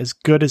end. As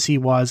good as he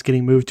was,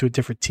 getting moved to a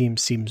different team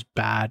seems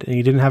bad. And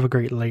he didn't have a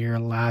great year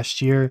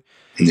last year.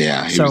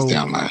 Yeah, he was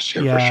down last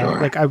year for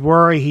sure. Like, I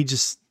worry he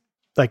just,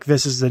 like,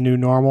 this is the new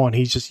normal, and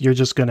you're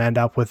just going to end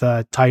up with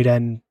a tight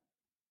end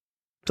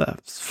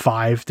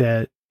 5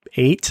 to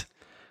 8,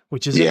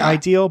 which isn't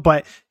ideal.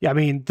 But yeah, I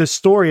mean, the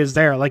story is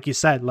there, like you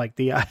said. Like,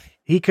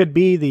 he could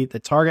be the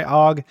target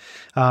hog.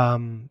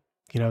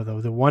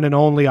 The one and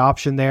only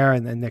option there,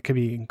 and that could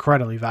be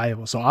incredibly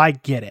valuable. So I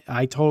get it.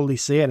 I totally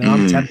see it, and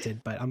I'm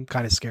tempted, but I'm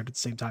kind of scared at the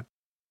same time.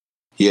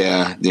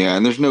 Yeah,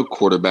 and there's no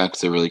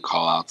quarterbacks that really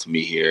call out to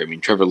me here. I mean,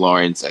 Trevor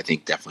Lawrence, I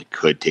think, definitely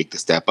could take the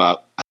step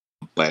up,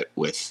 but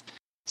with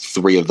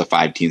 3 of the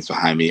 5 teams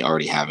behind me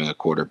already having a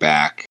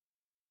quarterback,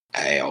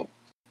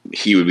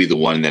 he would be the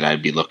one that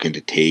I'd be looking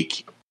to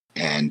take.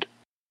 And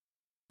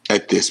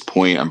at this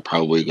point, I'm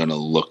probably going to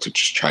look to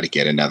just try to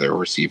get another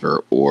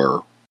receiver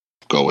or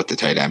go with the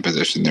tight end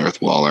position there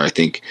with Waller. I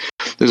think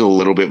there's a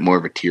little bit more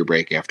of a tier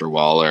break after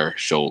Waller,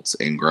 Schultz,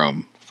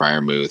 Ingram,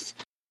 Freiermuth.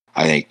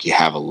 I think you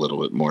have a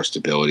little bit more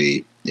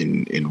stability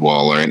in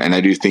Waller. And I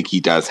do think he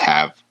does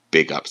have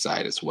big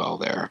upside as well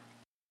there,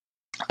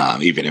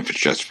 even if it's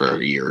just for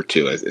a year or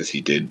two, as he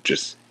did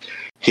just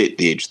hit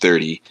the age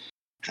 30.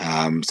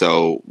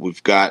 So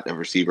we've got a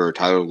receiver,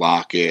 Tyler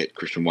Lockett,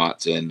 Christian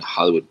Watson,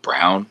 Hollywood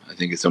Brown, I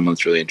think is someone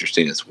that's really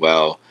interesting as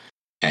well,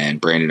 and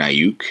Brandon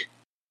Ayuk.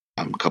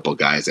 A couple of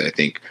guys that I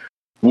think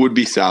would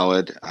be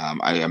solid.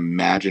 I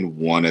imagine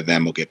one of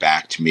them will get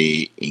back to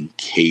me in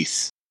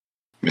case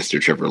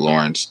Mr. Trevor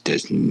Lawrence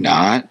does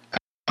not.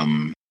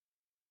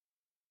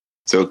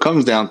 So it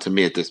comes down to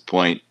me at this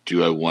point.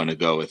 Do I want to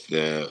go with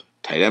the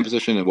tight end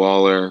position in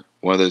Waller,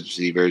 one of those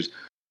receivers,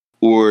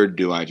 or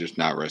do I just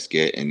not risk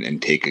it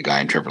and take a guy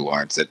in Trevor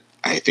Lawrence that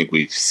I think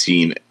we've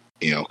seen,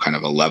 kind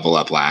of a level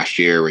up last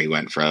year where he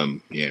went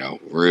from,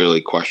 really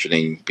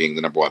questioning being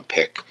the number one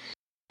pick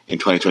in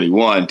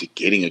 2021 to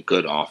getting a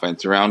good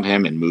offense around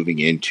him and moving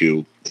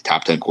into the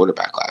top 10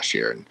 quarterback last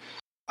year. And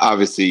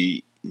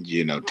obviously,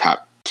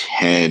 top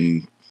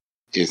 10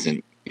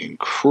 isn't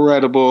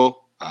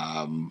incredible,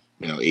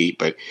 8,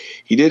 but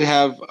he did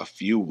have a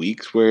few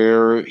weeks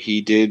where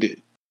he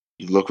did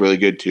look really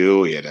good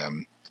too. He had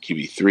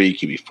QB3,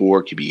 QB4,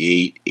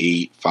 QB8,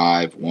 8,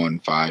 5, 1,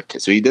 5, 10.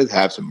 So he does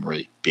have some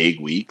really big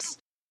weeks,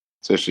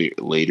 especially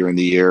later in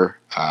the year.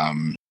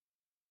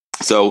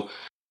 So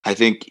I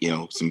think,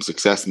 some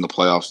success in the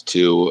playoffs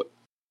too.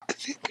 I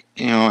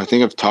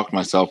think I've talked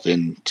myself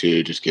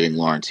into just getting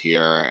Lawrence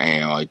here.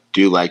 I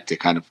do like to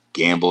kind of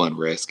gamble and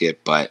risk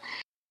it, but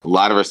a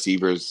lot of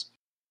receivers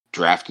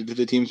drafted to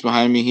the teams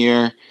behind me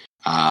here.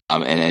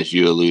 And as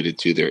you alluded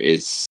to, there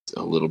is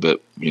a little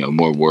bit,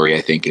 more worry,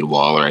 I think, in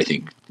Waller. I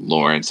think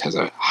Lawrence has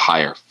a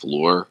higher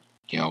floor,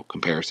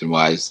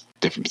 comparison-wise,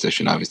 different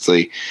position,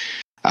 obviously,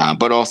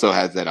 but also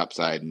has that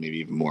upside and maybe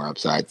even more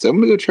upside. So I'm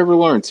going to go Trevor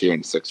Lawrence here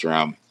in the 6th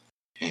round.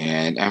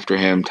 And after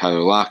him, Tyler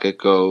Lockett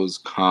goes,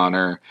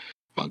 Connor,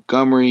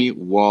 Montgomery,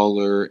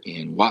 Waller,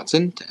 and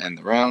Watson to end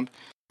the round.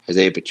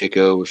 Isaiah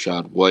Pacheco,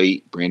 Rashad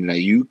White, Brandon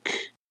Ayuk,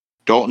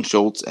 Dalton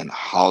Schultz, and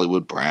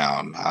Hollywood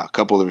Brown. A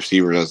couple of the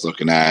receivers I was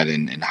looking at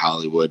in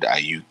Hollywood,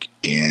 Ayuk,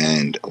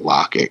 and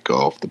Lockett go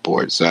off the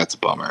board, so that's a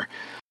bummer.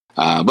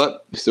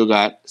 But we still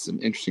got some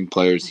interesting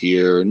players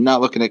here.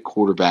 Not looking at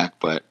quarterback,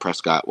 but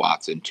Prescott,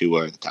 Watson,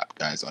 Tua are the top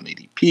guys on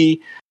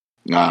ADP.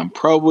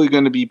 Probably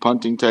going to be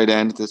punting tight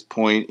end at this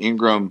point.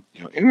 Ingram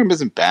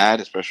isn't bad,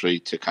 especially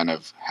to kind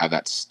of have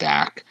that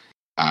stack.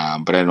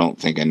 But I don't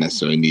think I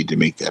necessarily need to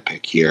make that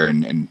pick here.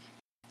 And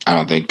I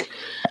don't think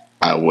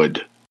I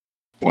would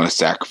want to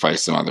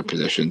sacrifice some other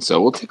positions. So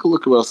we'll take a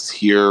look at what else is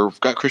here. We've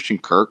got Christian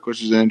Kirk,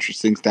 which is an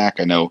interesting stack.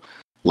 I know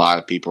a lot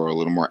of people are a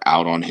little more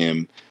out on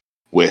him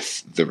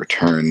with the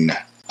return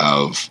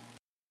of,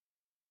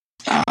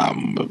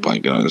 I'm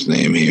blanking on his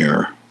name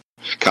here,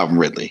 Calvin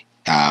Ridley.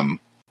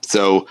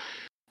 So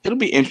it'll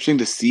be interesting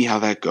to see how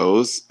that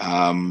goes.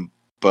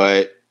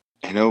 But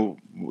I know,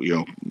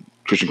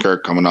 Christian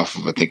Kirk coming off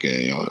of, I think,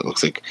 it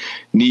looks like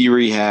knee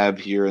rehab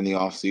here in the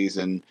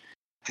offseason.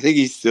 I think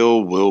he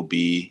still will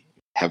be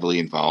heavily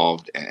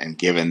involved. And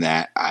given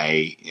that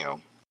I,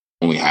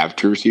 only have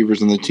 2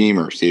 receivers on the team,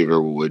 a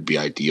receiver would be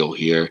ideal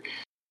here.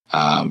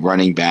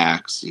 Running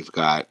backs, you've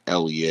got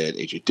Elliott,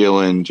 A.J.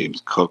 Dillon,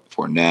 James Cook,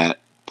 Fournette,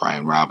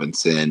 Brian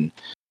Robinson,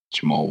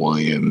 Jamal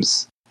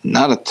Williams.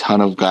 Not a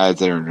ton of guys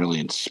that are really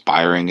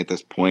inspiring at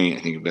this point.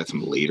 I think I've got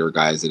some later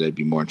guys that I'd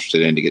be more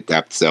interested in to get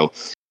depth. So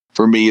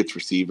for me, it's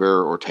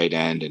receiver or tight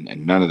end,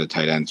 and none of the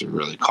tight ends are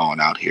really calling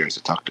out here, as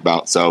I talked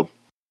about. So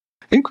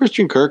I think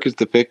Christian Kirk is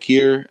the pick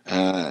here.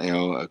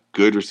 A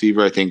good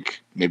receiver. I think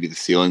maybe the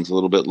ceiling's a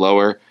little bit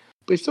lower,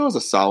 but he still has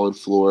a solid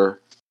floor.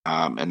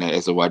 And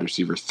as a wide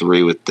receiver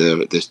 3 with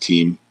this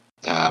team,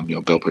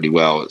 built pretty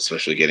well,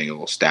 especially getting a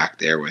little stack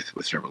there with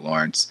Trevor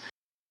Lawrence.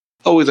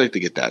 Always like to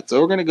get that.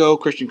 So we're going to go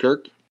Christian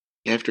Kirk.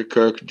 After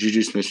Kirk,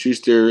 Juju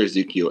Smith-Schuster,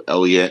 Ezekiel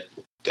Elliott,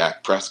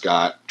 Dak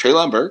Prescott,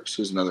 Treylon Burks,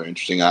 who's another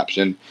interesting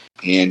option,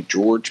 and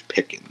George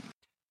Pickens.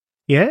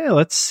 Yeah,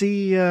 let's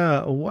see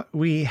what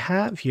we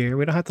have here.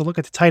 We don't have to look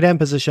at the tight end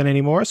position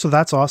anymore, so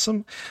that's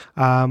awesome.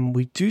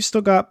 We do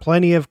still got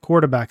plenty of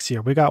quarterbacks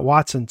here. We got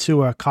Watson,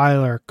 Tua,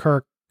 Kyler,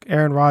 Kirk,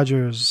 Aaron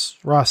Rodgers,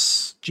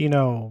 Russ,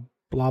 Gino,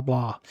 blah,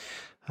 blah.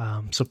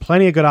 So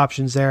plenty of good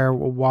options there.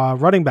 While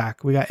running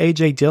back, we got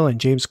A.J. Dillon,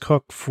 James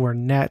Cook,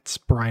 Fournette,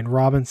 Brian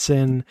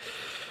Robinson,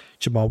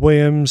 Jamal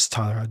Williams,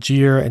 Tyler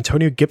Algier,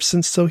 Antonio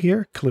Gibson still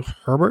here, Khalil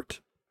Herbert,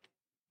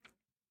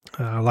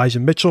 Elijah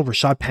Mitchell,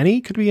 Rashad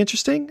Penny could be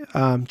interesting.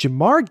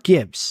 Jamar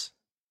Gibbs,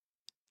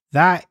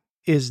 that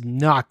is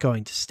not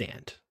going to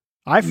stand.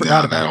 I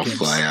forgot about Gibbs.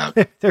 Fly out.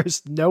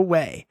 There's no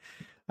way.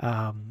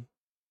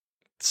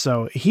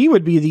 So he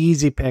would be the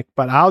easy pick,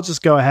 but I'll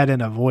just go ahead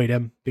and avoid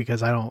him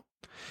because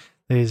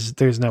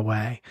there's no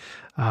way.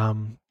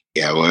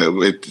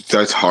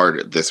 That's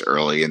hard this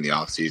early in the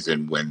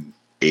offseason when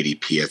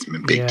ADP has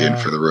been baked in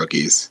for the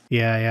rookies.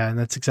 Yeah, and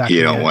that's exactly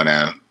you don't want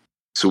to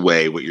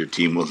sway what your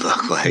team will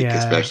look like,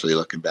 especially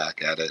looking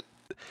back at it.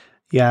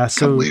 Yeah,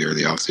 so later in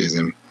the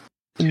offseason.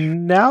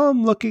 Now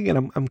I'm looking,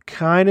 and I'm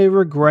kind of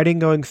regretting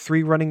going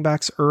 3 running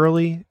backs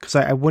early, because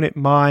I wouldn't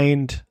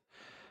mind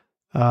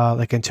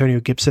like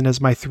Antonio Gibson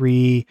as my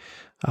 3,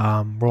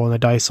 rolling the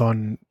dice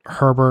on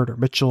Herbert or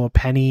Mitchell,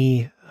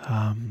 Penny,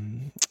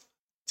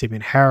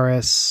 Damian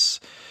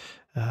Harris,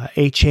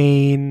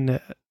 A-Chain,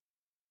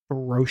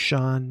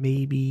 Roshan,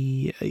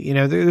 maybe.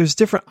 There's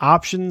different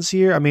options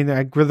here. I mean,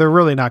 they're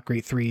really not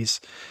great 3s.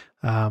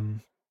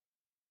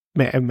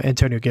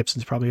 Antonio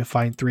Gibson's probably a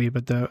fine 3,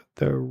 but the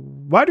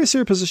wide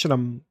receiver position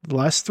I'm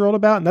less thrilled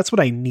about, and that's what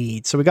I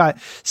need. So we got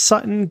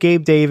Sutton,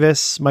 Gabe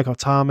Davis, Michael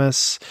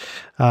Thomas,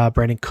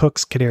 Brandon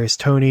Cooks, Kadarius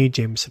Toney,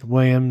 Jameson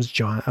Williams,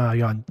 John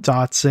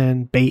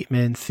Dotson,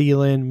 Bateman,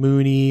 Thielen,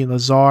 Mooney,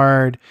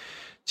 Lazard,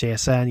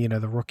 JSN,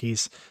 the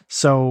rookies.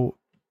 So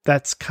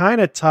that's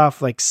kind of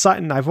tough. Like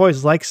Sutton, I've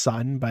always liked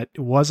Sutton, but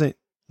it wasn't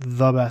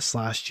the best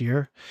last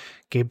year.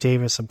 Gabe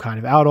Davis, I'm kind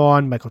of out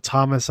on. Michael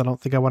Thomas, I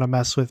don't think I want to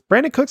mess with.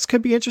 Brandon Cooks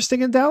could be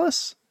interesting in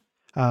Dallas.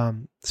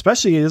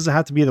 Especially, he doesn't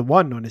have to be the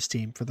one on his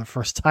team for the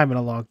first time in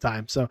a long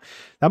time. So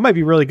that might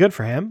be really good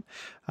for him.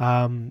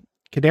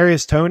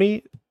 Kadarius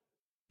Toney,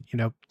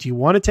 do you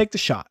want to take the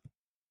shot?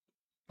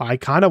 I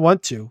kind of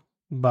want to,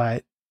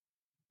 but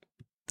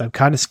I'm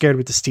kind of scared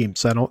with this team,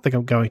 so I don't think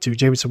I'm going to.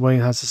 Jameson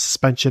Williams has a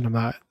suspension. I'm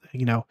not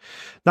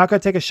going to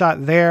take a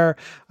shot there.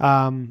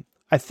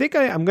 I think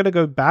I'm going to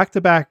go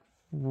back-to-back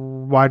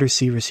wide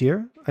receivers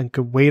here and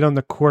could wait on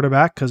the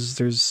quarterback, because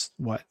there's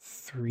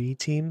 3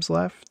 teams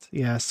left.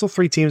 Yeah, still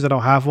 3 teams that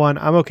don't have one.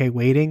 I'm okay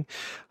waiting.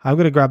 I'm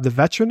going to grab the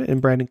veteran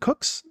in Brandon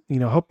Cooks.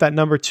 Hope that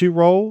number 2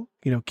 role,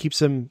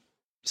 keeps him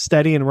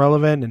steady and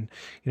relevant, and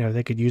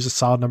they could use a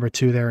solid number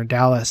 2 there in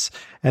Dallas.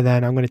 And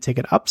then I'm going to take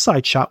an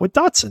upside shot with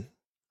Dotson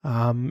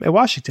at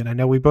Washington. I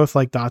know we both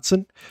like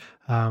Dotson.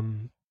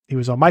 He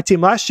was on my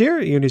team last year,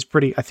 and he's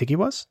pretty. I think he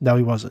was. No,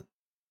 he wasn't.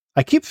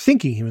 I keep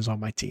thinking he was on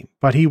my team,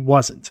 but he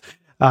wasn't.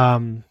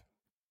 But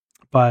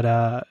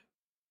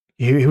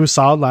he was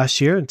solid last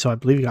year until I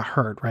believe he got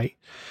hurt, right?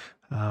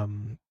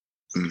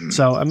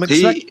 So I'm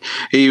expecting.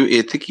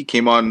 I think he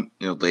came on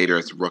later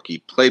as a rookie,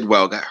 played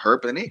well, got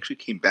hurt, but then he actually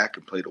came back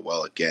and played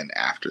well again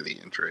after the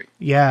injury.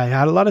 Yeah, he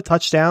had a lot of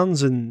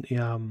touchdowns, and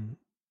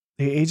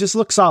he just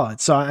looked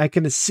solid. So I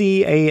can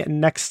see a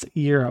next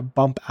year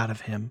bump out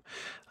of him.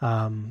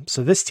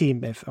 So this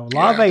team, if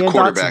Olave and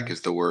quarterback Dotson,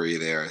 is the worry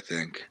there, I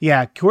think.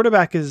 Yeah,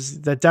 quarterback is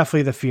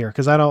definitely the fear,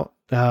 because I don't.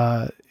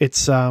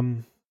 It's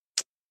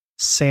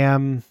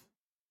Sam,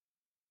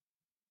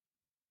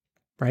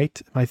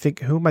 right?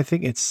 Who am I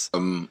thinking? It's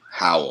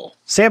Howell.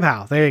 Sam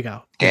Howell. There you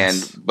go.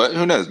 Yes. But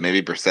who knows?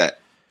 Maybe Brissett.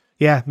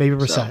 Yeah, maybe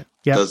Brissett. So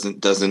yeah,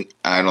 doesn't.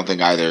 I don't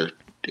think either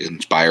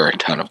inspire a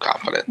ton of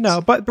confidence. No,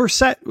 but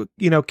Brissett,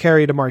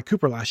 carried Amari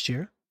Cooper last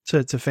year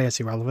to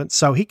fantasy relevance,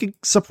 so he could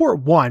support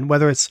one,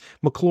 whether it's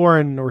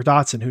McLaurin or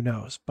Dotson, who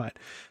knows? But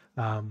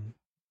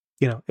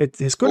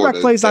his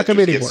quarterback play is not going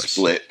to be any worse.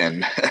 Split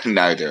and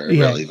neither are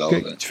really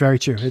relevant. It's very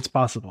true. It's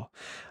possible.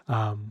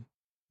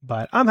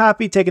 But I'm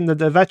happy taking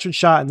the veteran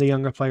shot and the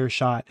younger player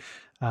shot.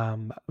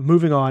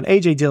 Moving on,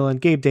 AJ Dillon,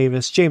 Gabe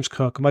Davis, James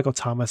Cook, Michael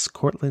Thomas,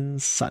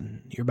 Cortland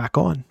Sutton. You're back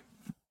on.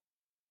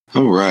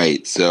 All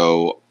right.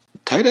 So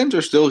tight ends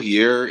are still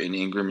here in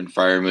Ingram and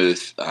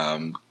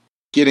Freiermuth.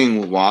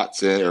 Getting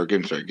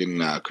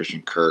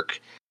Christian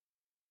Kirk.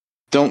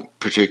 Don't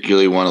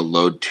particularly want to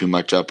load too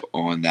much up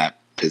on that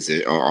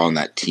position or on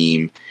that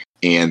team.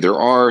 And there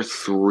are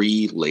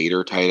 3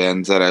 later tight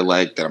ends that I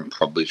like that I'm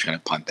probably trying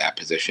to punt that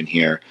position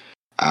here.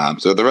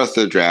 So the rest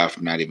of the draft,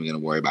 I'm not even going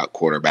to worry about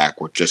quarterback.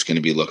 We're just going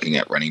to be looking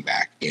at running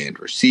back and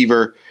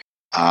receiver.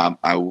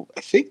 I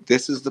think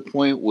this is the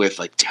point with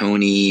like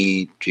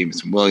Toney,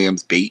 Jameson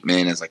Williams,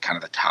 Bateman as like kind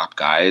of the top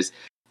guys.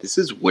 This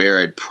is where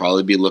I'd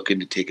probably be looking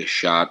to take a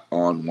shot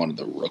on one of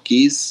the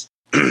rookies.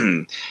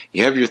 You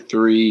have your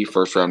 3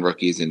 first-round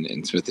rookies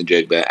in Smith and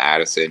Jigba,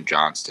 Addison,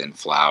 Johnston,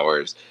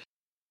 Flowers.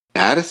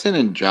 Addison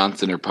and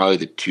Johnson are probably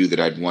the 2 that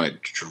I'd want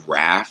to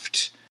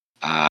draft.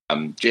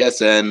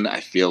 JSN, I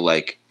feel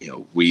like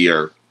we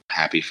are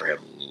happy for him,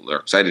 or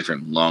excited for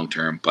him long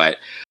term, but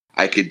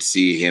I could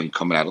see him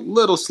coming out a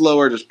little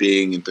slower, just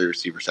being in 3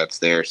 receiver sets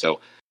there. So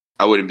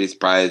I wouldn't be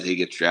surprised if he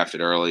gets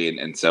drafted early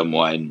and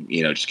someone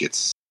just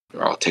gets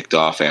all ticked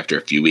off after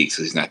a few weeks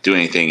because he's not doing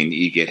anything, and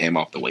you get him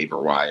off the waiver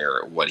wire,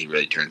 or when he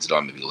really turns it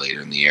on maybe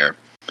later in the year.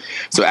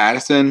 So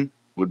Addison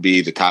would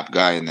be the top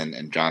guy,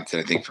 and Johnson,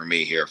 I think, for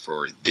me here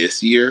for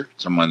this year,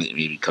 someone that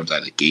maybe comes out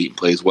of the gate and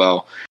plays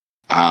well.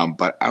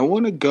 But I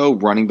want to go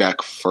running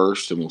back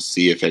first, and we'll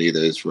see if any of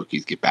those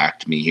rookies get back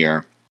to me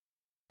here.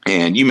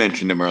 And you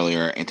mentioned him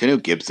earlier, Antonio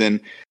Gibson.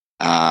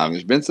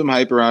 There's been some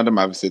hype around him.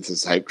 Obviously, it's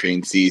this hype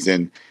train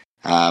season.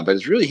 But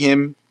it's really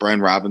him,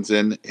 Brian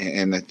Robinson,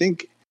 and I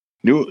think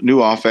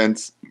new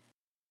offense.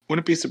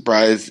 Wouldn't be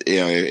surprised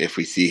if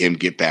we see him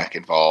get back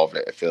involved.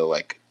 I feel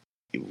like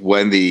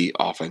when the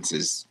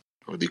offensive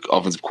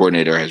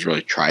coordinator has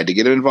really tried to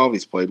get him involved,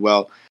 he's played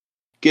well.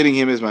 getting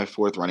him as my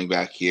fourth running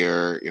back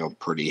here,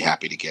 pretty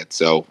happy to get.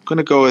 So I'm going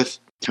to go with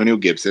Antonio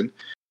Gibson.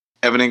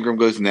 Evan Ingram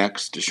goes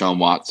next, Deshaun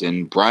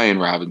Watson, Brian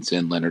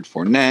Robinson, Leonard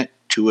Fournette,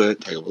 Tua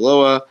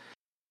Tagovailoa,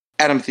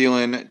 Adam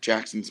Thielen,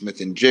 Jackson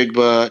Smith and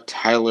Jigba,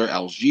 Tyler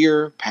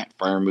Algier, Pat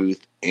Freiermuth,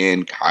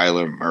 and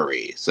Kyler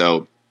Murray.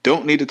 So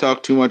don't need to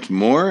talk too much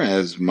more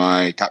as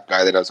my top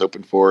guy that I was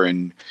hoping for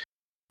and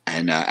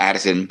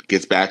Addison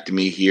gets back to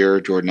me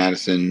here. Jordan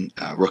Addison,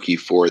 rookie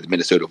for the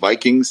Minnesota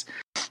Vikings.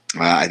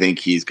 I think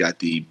he's got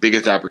the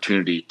biggest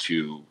opportunity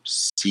to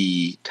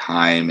see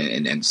time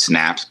and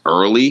snaps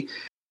early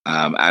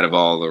out of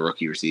all the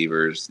rookie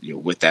receivers.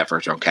 With that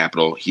first round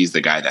capital, he's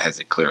the guy that has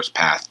the clearest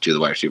path to the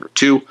wide receiver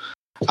 2.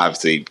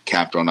 Obviously,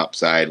 capped on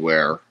upside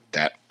where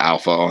that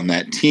alpha on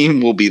that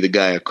team will be the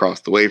guy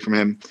across the way from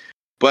him.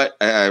 But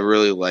I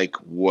really like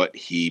what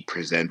he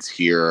presents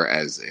here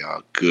as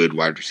a good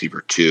wide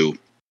receiver 2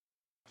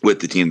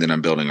 with the team that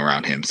I'm building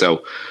around him.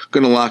 So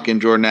going to lock in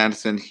Jordan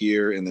Addison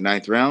here in the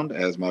 9th round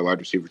as my wide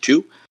receiver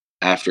 2.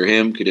 After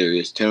him,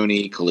 Kadarius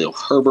Toney, Khalil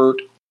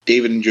Herbert,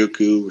 David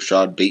Njoku,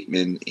 Rashad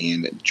Bateman,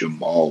 and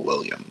Jamal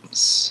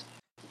Williams.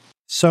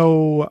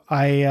 So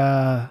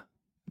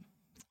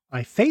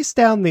I face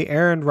down the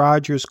Aaron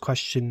Rodgers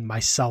question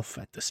myself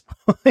at this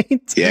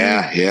point.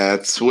 Yeah,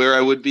 that's where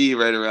I would be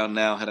right around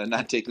now had I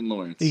not taken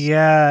Lawrence.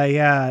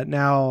 Yeah.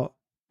 Now,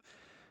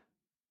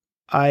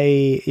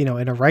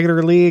 in a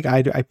regular league,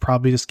 I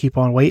probably just keep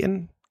on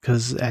waiting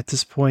because at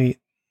this point,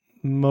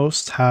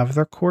 most have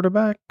their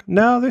quarterback.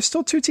 No, there's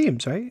still 2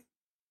 teams, right?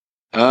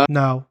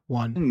 No,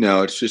 1.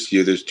 No, it's just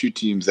you. There's 2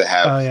 teams that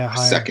have a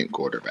second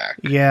quarterback.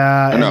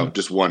 Yeah. No,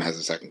 just 1 has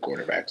a second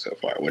quarterback so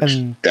far, which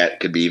that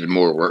could be even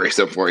more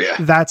worrisome for you.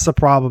 That's the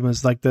problem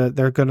is like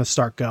they're going to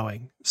start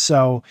going.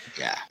 So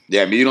yeah.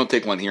 I mean, you don't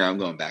take one here. I'm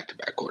going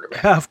back-to-back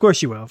quarterback. Of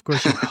course you will.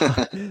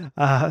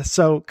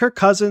 So Kirk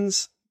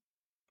Cousins,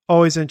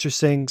 always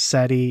interesting.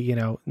 SETI,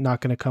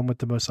 not going to come with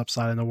the most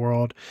upside in the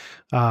world.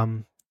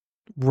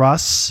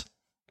 Russ,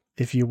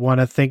 if you want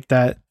to think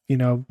that,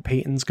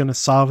 Peyton's going to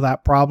solve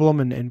that problem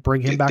and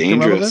bring him back to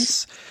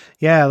relevance.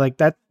 Yeah, like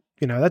that,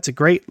 that's a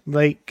great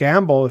late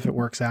gamble if it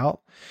works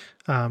out.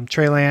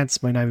 Trey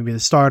Lance might not even be the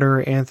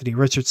starter. Anthony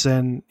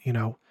Richardson,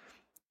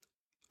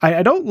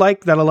 I don't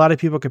like that a lot of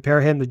people compare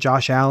him to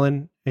Josh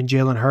Allen and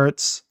Jalen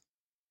Hurts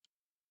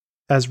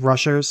as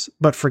rushers,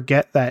 but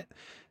forget that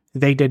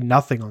they did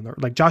nothing on there.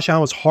 Like Josh Allen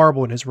was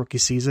horrible in his rookie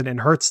season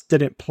and Hurts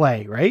didn't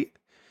play, right?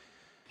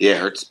 Yeah,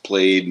 Hurts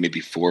played maybe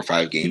 4 or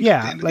 5 games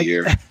at the end of the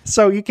year.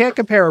 So you can't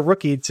compare a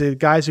rookie to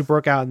guys who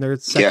broke out in their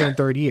second and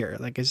third year.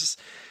 Like it's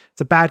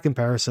a bad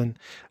comparison.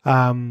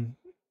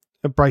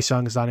 Bryce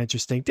Young is not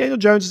interesting. Daniel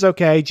Jones is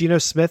okay. Geno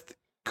Smith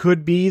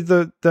could be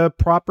the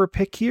proper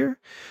pick here.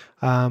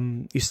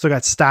 You still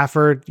got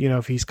Stafford.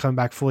 If he's come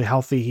back fully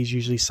healthy, he's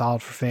usually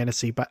solid for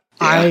fantasy. But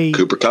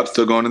Cooper Kupp's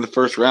still going in the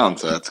first round,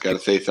 so that's got to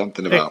say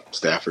something about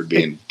Stafford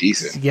being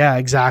decent. Yeah,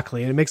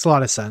 exactly. And it makes a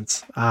lot of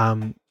sense.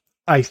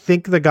 I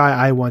think the guy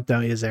I want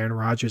though is Aaron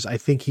Rodgers. I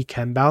think he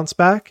can bounce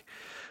back.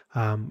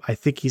 I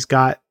think he's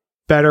got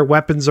better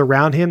weapons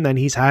around him than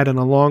he's had in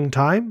a long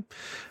time.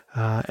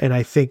 And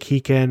I think he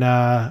can,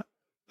 I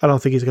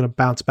don't think he's going to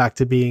bounce back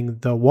to being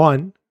the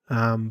one.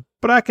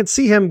 But I can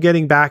see him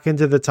getting back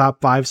into the top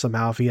 5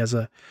 somehow if he has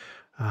a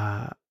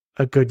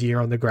good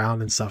year on the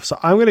ground and stuff. So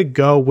I'm going to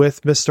go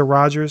with Mr.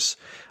 Rodgers.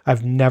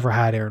 I've never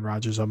had Aaron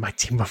Rodgers on my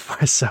team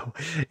before, so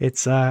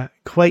it's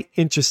quite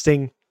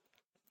interesting.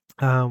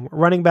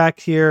 Running back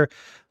here,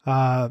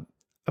 a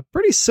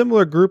pretty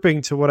similar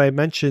grouping to what I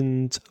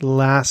mentioned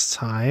last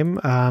time.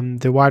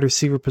 The wide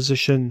receiver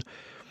position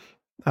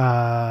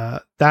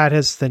that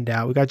has thinned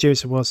out. We got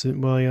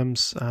Jameson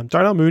Williams,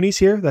 Darnell Mooney's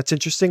here. That's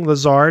interesting.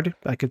 Lazard,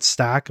 I could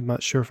stack. I'm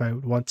not sure if I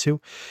would want to.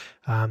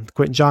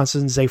 Quentin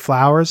Johnson, Zay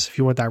Flowers, if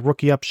you want that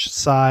rookie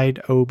upside.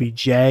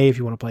 OBJ, if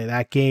you want to play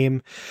that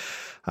game.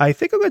 I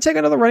think I'm going to take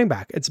another running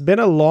back. It's been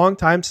a long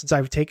time since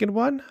I've taken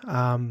one.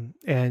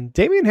 And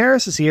Damian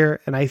Harris is here,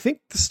 and I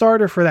think the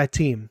starter for that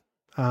team.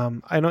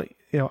 I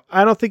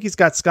don't think he's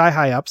got sky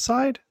high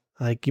upside.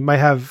 Like you might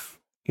have,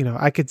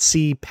 I could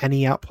see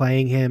Penny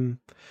outplaying him.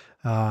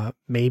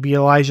 Maybe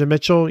Elijah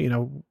Mitchell.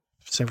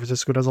 San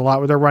Francisco does a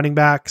lot with their running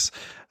backs.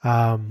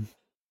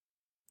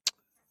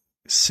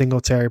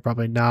 Singletary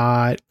probably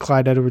not.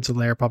 Clyde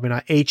Edwards-Helaire probably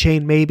not.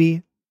 A-Chain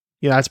maybe.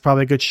 That's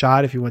probably a good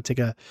shot if you want to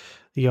take a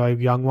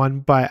young one.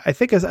 But I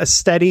think a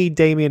steady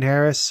Damian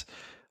Harris.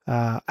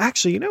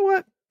 Actually, you know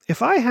what?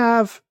 If I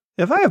have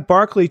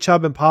Barkley,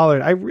 Chubb, and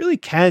Pollard, I really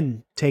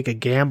can take a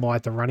gamble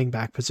at the running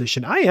back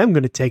position. I am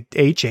going to take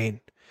A-Chain.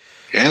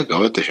 Yeah,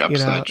 go with the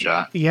upside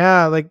shot.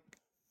 Yeah, like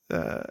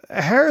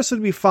Harris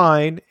would be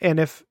fine. And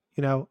if,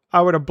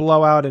 I were to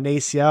blow out an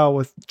ACL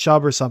with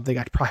Chubb or something,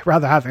 I'd probably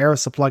rather have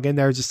Harris to plug in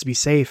there just to be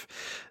safe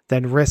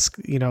than risk,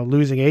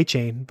 losing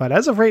A-Chain. But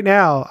as of right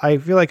now, I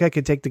feel like I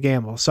could take the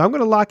gamble. So I'm going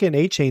to lock in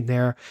A-Chain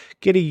there,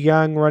 get a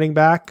young running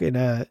back in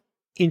a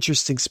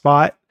interesting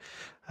spot.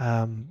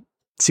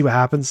 See what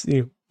happens.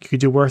 You could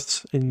do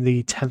worse in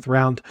the 10th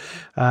round.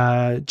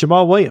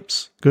 Jamal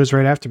Williams goes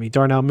right after me.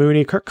 Darnell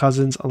Mooney, Kirk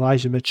Cousins,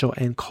 Elijah Mitchell,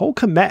 and Cole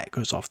Kmet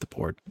goes off the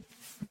board.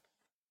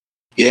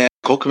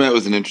 Cole Kmet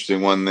was an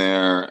interesting one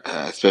there,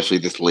 especially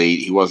this late.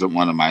 He wasn't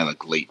one of my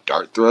late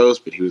dart throws,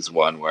 but he was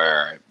one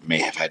where I may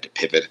have had to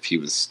pivot if he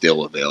was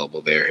still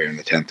available there here in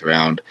the 10th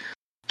round.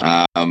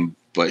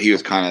 But he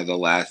was kind of the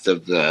last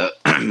of the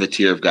the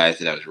tier of guys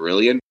that I was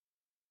really in.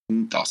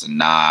 Dawson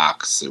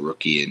Knox, a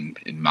rookie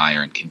in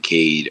Meyer and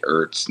Kincaid,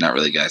 Ertz, not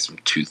really guys I'm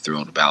too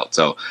thrilled about.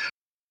 So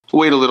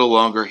wait a little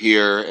longer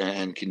here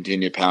and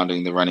continue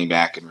pounding the running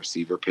back and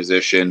receiver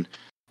position.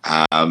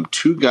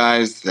 Two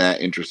guys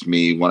that interest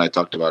me, one I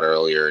talked about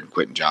earlier, and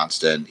Quentin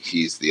Johnston.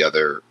 He's the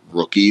other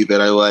rookie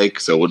that I like,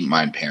 so I wouldn't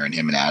mind pairing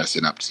him and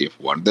Addison up to see if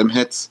one of them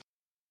hits.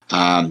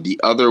 The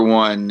other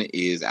one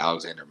is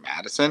Alexander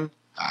Madison.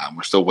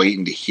 We're still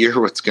waiting to hear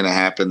what's going to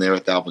happen there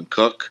with Dalvin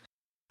Cook.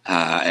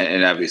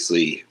 And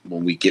obviously,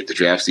 when we get the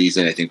draft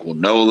season, I think we'll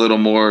know a little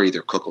more.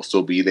 Either Cook will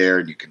still be there,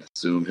 and you can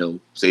assume he'll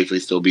safely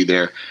still be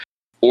there,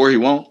 or he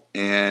won't,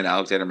 and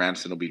Alexander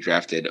Madison will be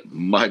drafted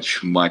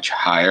much, much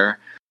higher.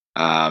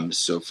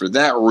 So for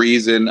that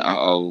reason,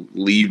 I'll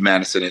leave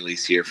Madison at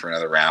least here for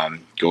another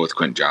round, go with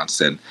Quentin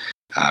Johnston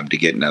to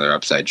get another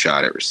upside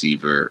shot at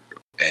receiver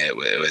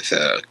with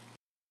a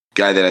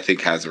guy that I think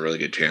has a really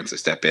good chance to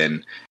step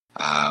in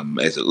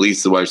as at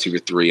least the wide receiver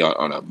 3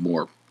 on a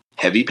more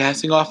heavy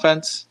passing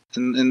offense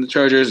in the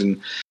Chargers, and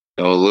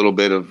a little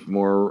bit of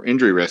more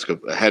injury risk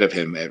ahead of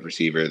him at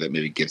receiver that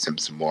maybe gives him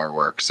some more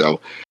work. So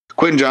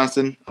Quentin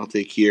Johnston, I'll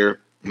take here.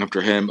 And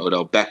after him,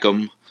 Odell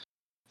Beckham,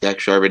 Zach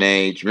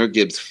Charbonnet, Jahmyr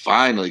Gibbs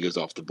finally goes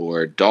off the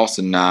board.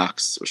 Dawson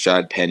Knox,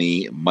 Rashad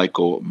Penny,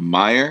 Michael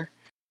Meyer.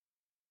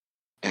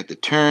 At the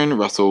turn,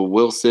 Russell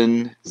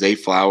Wilson, Zay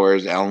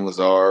Flowers, Alan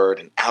Lazard,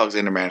 and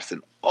Alexander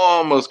Madison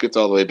almost gets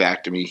all the way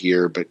back to me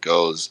here, but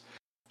goes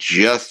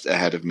just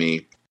ahead of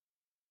me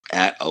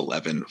at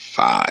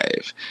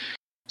 11-5.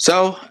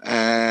 So,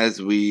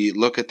 as we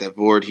look at that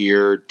board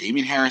here,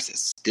 Damian Harris is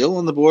still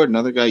on the board.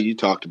 Another guy you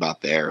talked about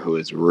there who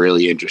is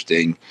really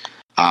interesting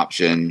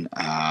option.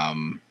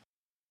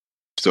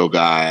 Still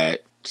got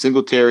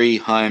Singletary,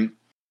 Hunt,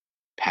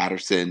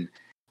 Patterson.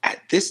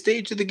 At this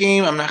stage of the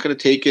game, I'm not going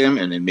to take him,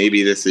 and then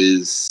maybe this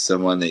is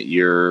someone that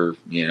you're,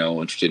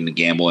 interested in a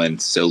gamble in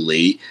so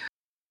late.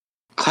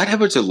 Clyde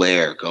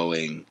Edwards-Helaire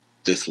going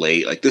this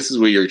late, this is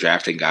where you're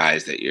drafting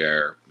guys that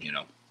you're,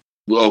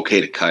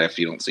 okay to cut if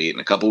you don't see it in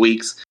a couple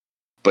weeks.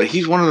 But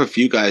he's one of the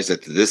few guys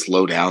that's this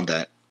low down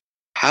that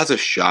has a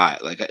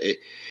shot.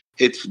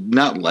 It's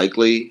not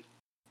likely,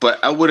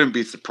 but I wouldn't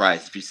be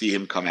surprised if you see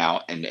him come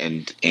out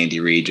and Andy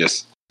Reid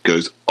just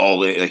goes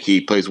all in.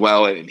 He plays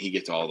well and he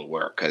gets all the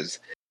work, because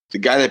the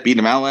guy that beat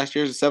him out last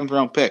year is a 7th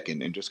round pick,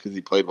 and just because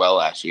he played well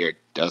last year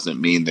doesn't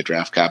mean the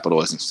draft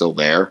capital isn't still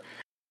there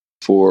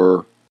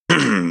for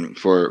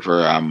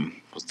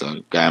what's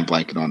the guy I'm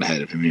blanking on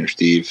ahead of him here,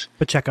 Steve?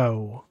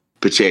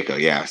 Pacheco,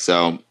 yeah.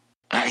 So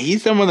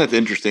he's someone that's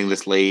interesting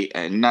this late,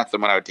 and not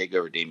someone I would take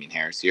over Damian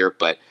Harris here,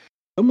 but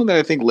someone that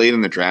I think late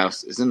in the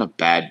draft isn't a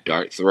bad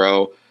dart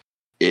throw.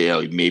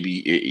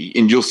 Maybe,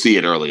 and you'll see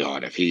it early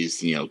on. If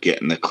he's,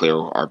 getting the clear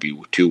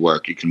RB2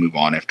 work, you can move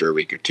on after a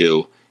week or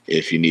two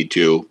if you need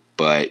to,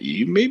 but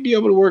you may be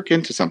able to work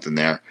into something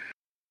there.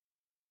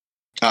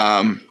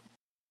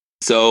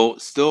 So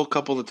still a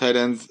couple of the tight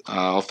ends,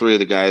 all 3 of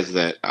the guys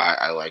that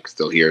I like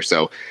still here.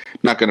 So I'm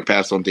not going to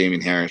pass on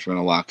Damian Harris. We're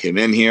going to lock him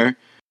in here.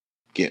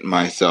 Getting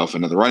myself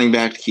another running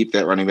back to keep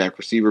that running back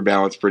receiver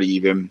balance pretty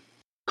even.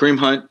 Kareem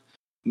Hunt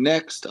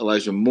next,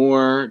 Elijah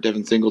Moore,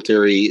 Devin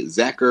Singletary,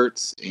 Zach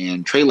Ertz,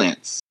 and Trey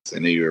Lance. I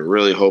know you were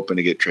really hoping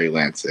to get Trey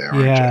Lance there, aren't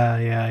you?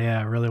 Yeah.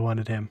 I really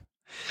wanted him.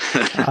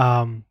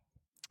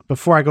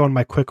 Before I go on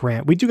my quick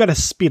rant, we do got to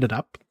speed it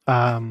up.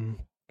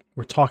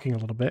 We're talking a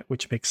little bit,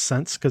 which makes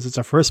sense because it's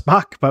our first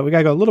mock, but we got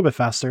to go a little bit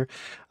faster.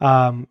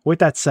 With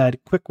that said,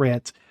 quick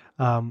rant.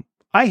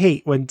 I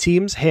hate when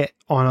teams hit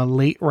on a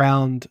late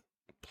round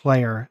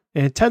player,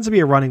 and it tends to be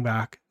a running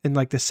back in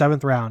the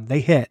 7th round.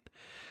 They hit,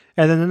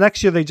 and then the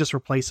next year they just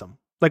replace them.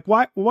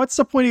 Why? What's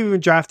the point of even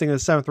drafting in the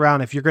 7th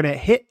round if you're going to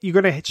hit,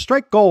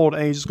 strike gold,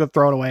 and you're just going to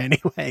throw it away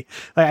anyway?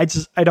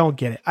 I don't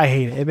get it. I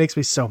hate it. It makes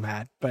me so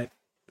mad, but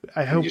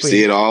I hope you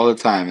see it all the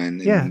time,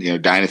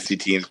 and dynasty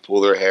teams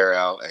pull their hair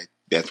out.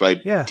 That's why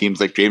teams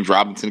like James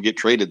Robinson get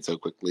traded so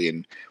quickly,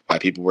 and why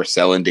people were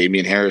selling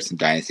Damian Harris in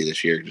dynasty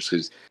this year, just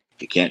because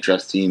you can't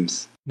trust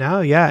teams.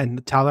 No, yeah,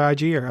 and Tyler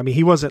Algier. I mean,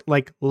 he wasn't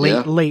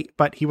late,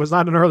 but he was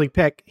not an early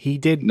pick. He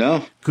did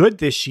good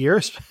this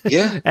year.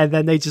 Yeah. And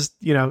then they just,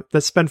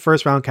 let's spend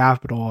 1st round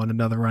capital on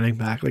another running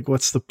back.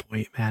 What's the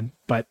point, man?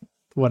 But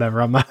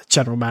whatever. I'm not a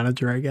general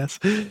manager, I guess.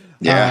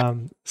 Yeah.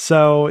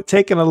 So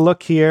taking a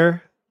look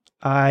here,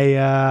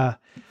 I'll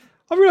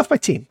read off my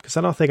team because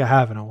I don't think I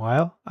have in a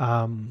while.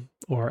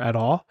 Or at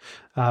all.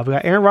 We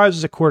got Aaron Rodgers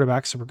as a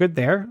quarterback, so we're good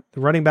there. The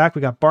running back,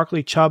 we got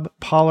Barkley, Chubb,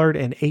 Pollard,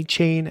 and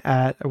A-Chain.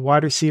 At a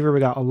wide receiver, we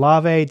got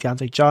Olave,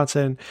 Deontay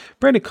Johnson,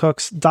 Brandon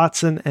Cooks,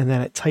 Dotson, and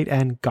then at tight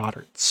end,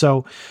 Goddard.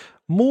 So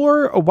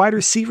more wide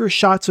receiver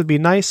shots would be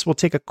nice. We'll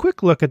take a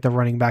quick look at the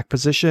running back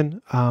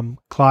position.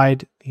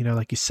 Clyde,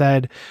 like you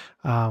said,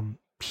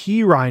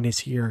 P. Ryan is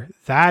here.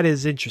 That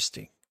is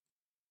interesting.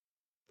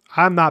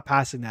 I'm not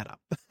passing that up.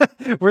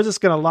 We're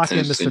just going to lock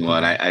in this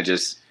one. I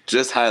just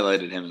just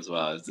highlighted him as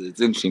well. It's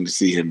interesting to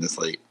see him this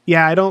late.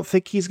 Yeah, I don't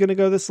think he's going to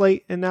go this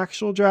late in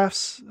actual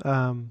drafts.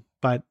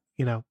 But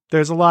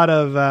there's a lot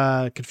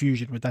of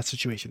confusion with that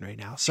situation right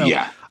now. So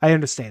Yeah. I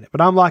understand it,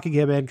 but I'm locking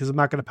him in because I'm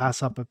not going to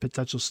pass up a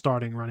potential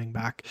starting running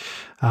back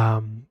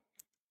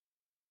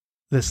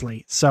this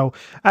late. So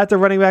at the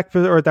running back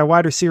or at that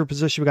wide receiver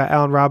position, we got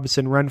Allen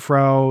Robinson,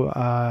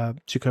 Renfro,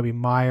 Jacoby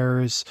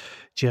Myers,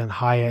 Jalen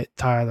Hyatt,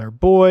 Tyler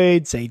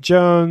Boyd, Zay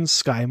Jones,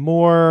 Sky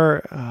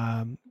Moore,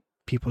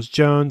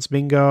 Peoples-Jones,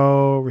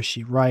 Mingo,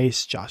 Rashee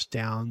Rice, Josh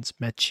Downs,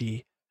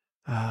 Mechie.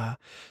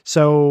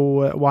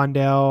 So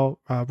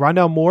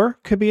Rondell Moore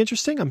could be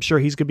interesting. I'm sure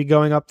he's going to be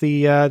going up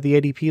the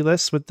ADP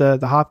list with the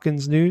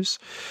Hopkins news.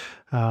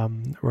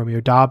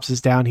 Romeo Dobbs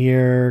is down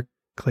here.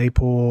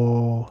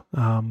 Claypool,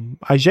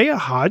 Isaiah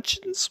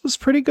Hodgins was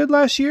pretty good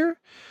last year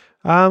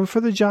for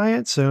the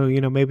Giants. So,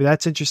 maybe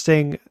that's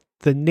interesting.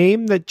 The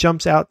name that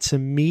jumps out to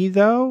me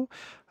though,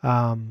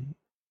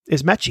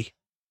 is Mechie.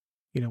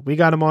 We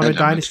got him on a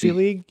dynasty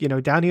league,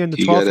 down here in the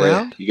 12th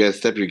round. You got to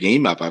step your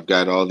game up. I've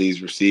got all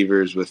these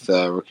receivers with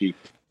rookie.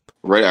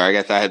 Right. I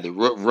guess I had the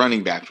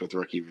running backs with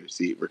rookie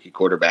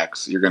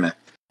quarterbacks. You're going to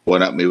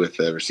one up me with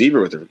a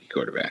receiver with a rookie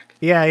quarterback.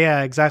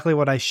 Yeah. Exactly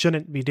what I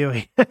shouldn't be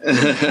doing.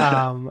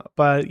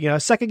 But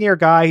second year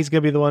guy, he's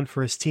going to be the one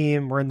for his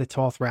team. We're in the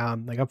 12th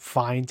round. Like I'm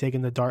fine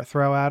taking the dart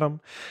throw at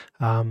him.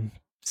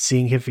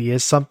 Seeing if he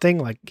is something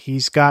like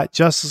he's got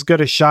just as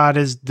good a shot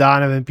as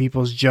Donovan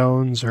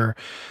Peoples-Jones or,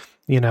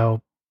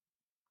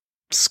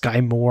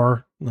 Sky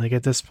Moore, like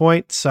at this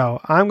point.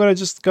 So I'm going to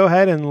just go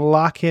ahead and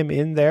lock him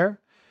in there.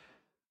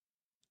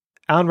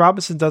 Allen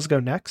Robinson does go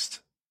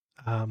next.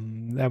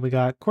 Then we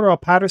got Cordell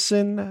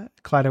Patterson,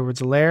 Clyde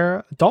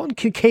Edwards-Helaire, Dalton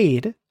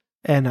Kincaid,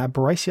 and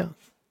Bryce Young.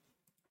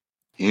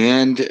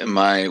 And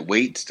my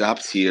weight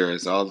stops here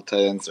as all the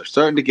tight ends are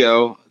starting to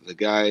go. The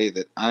guy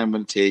that I'm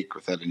going to take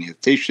without any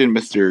hesitation,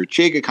 Mr.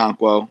 Chig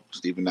Okonkwo.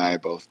 Steve and I are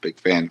both big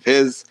fan of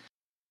his.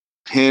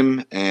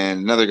 Him and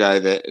another guy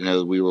that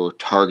we were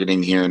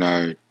targeting here in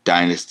our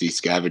dynasty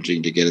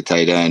scavenging to get a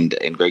tight end,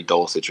 and Greg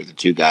Dulcich are the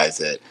two guys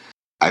that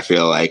I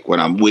feel like when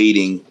I'm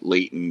waiting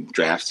late in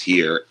drafts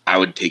here, I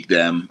would take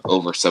them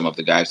over some of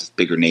the guys with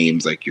bigger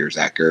names like your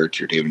Zach Ertz,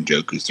 your David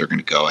Njoku. They're going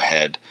to go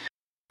ahead.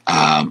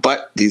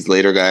 But these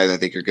later guys, I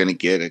think, are going to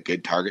get a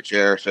good target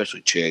share,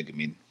 especially Chig. I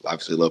mean,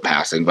 obviously low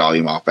passing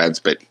volume offense,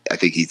 but I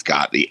think he's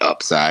got the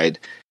upside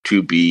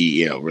to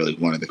be, really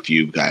one of the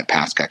few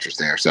pass catchers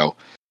there. So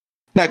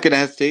not going to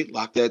hesitate.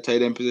 Lock that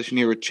tight end position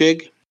here with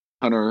Chig.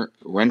 Hunter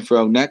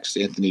Renfro next.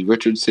 Anthony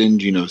Richardson,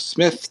 Geno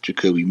Smith,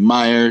 Jacoby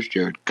Myers,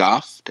 Jared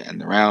Goff to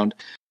end the round.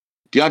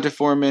 Deonta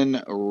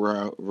Foreman,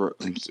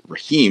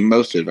 Raheem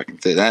Mostert, if I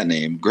can say that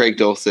name, Greg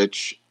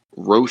Dulcich,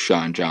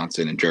 Roshan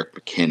Johnson, and Jerick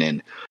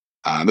McKinnon.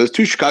 Those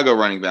two Chicago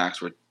running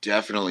backs were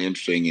definitely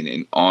interesting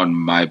and on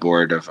my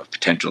board of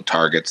potential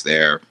targets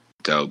there.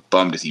 So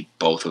bummed to see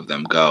both of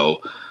them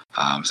go,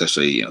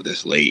 especially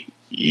this late.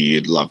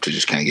 You'd love to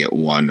just kind of get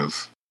one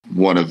of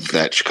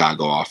that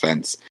Chicago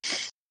offense.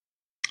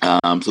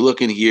 So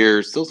looking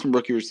here, still some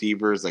rookie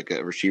receivers like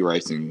Rashee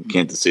Rice in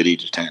Kansas City,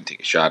 just trying to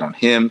take a shot on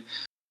him.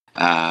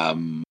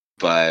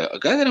 But a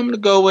guy that I'm going to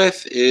go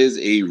with is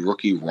a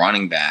rookie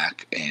running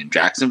back in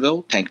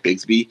Jacksonville, Tank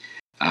Bigsby.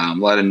 A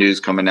lot of news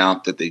coming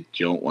out that they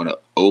don't want to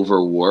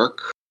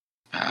overwork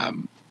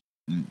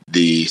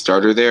the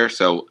starter there.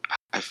 So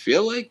I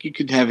feel like you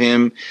could have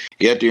him.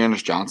 You have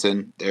Dearness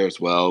Johnson there as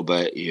well,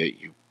 but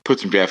you put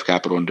some draft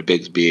capital into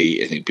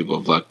Bigsby. I think people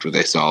have liked what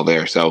they saw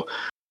there. So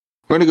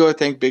we're going to go with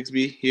Tank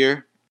Bigsby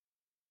here.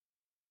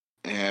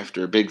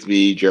 After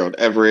Bigsby, Gerald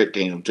Everett,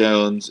 Daniel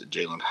Jones,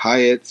 Jalen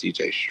Hyatt,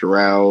 CJ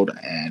Stroud,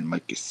 and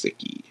Mike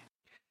Gesicki.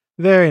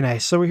 Very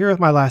nice. So we're here with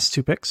my last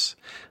two picks.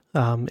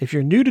 If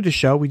you're new to the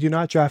show, we do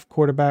not draft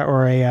quarterback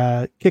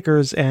or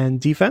kickers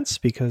and defense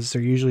because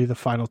they're usually the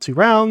final two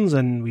rounds,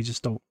 and we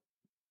just don't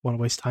want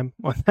to waste time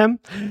on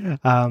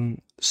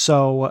them.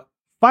 So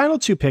final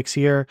two picks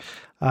here.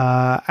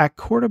 At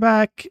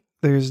quarterback,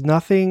 there's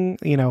nothing,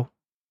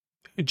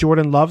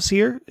 Jordan Love's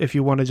here. If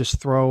you want to just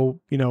throw,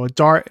 a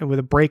dart with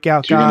a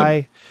breakout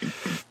guy.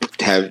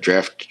 Have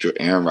draft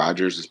Aaron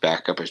Rodgers as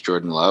backup as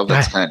Jordan Love.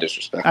 That's kind of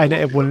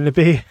disrespectful. Wouldn't it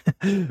be?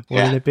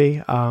 Wouldn't it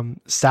be?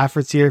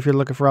 Stafford's here if you're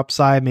looking for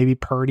upside. Maybe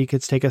Purdy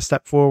could take a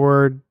step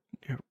forward.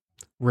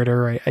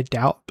 Ritter, I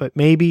doubt, but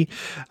maybe.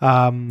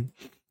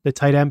 The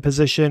tight end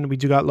position, we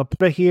do got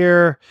Laporta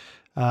here.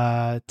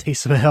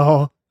 Taysom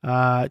Hill.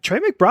 Trey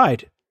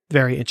McBride,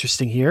 very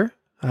interesting here.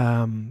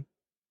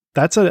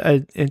 That's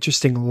an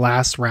interesting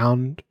last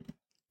round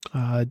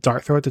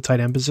dart throw at the tight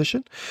end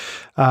position.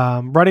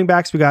 Running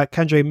backs, we got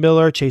Kendre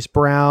Miller, Chase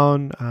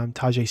Brown,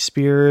 Tajay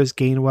Spears,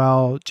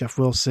 Gainwell, Jeff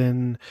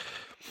Wilson.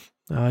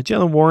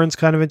 Jalen Warren's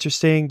kind of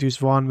interesting. Deuce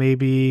Vaughn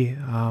maybe.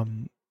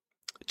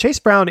 Chase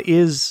Brown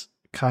is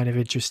kind of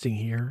interesting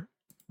here.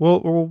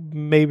 We'll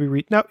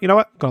maybe no, you know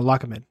what? I'm going to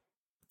lock him in.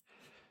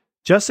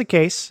 Just in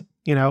case,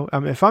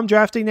 if I'm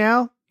drafting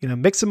now,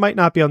 Mixon might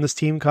not be on this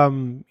team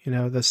come,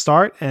 the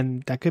start,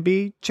 and that could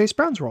be Chase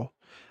Brown's role.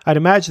 I'd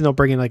imagine they'll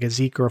bring in like a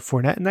Zeke or a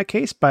Fournette in that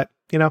case, but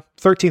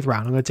 13th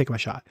round. I'm going to take my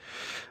shot.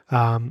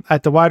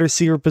 At the wide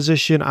receiver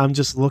position, I'm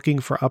just looking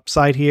for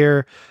upside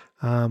here.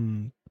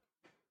 Sky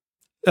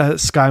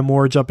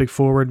Moore jumping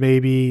forward,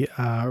 maybe.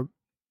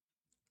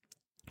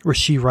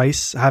 Rashee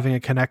Rice having a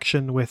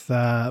connection with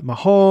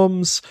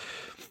Mahomes.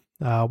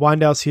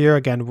 Windell's here.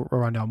 Again,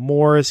 Rondell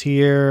Moore is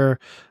here.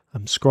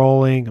 I'm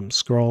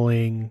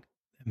scrolling.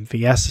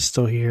 MVS is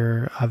still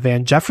here.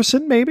 Van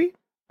Jefferson, maybe,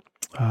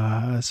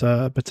 as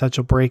a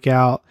potential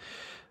breakout.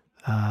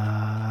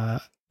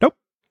 Nope.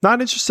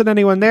 Not interested in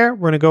anyone there.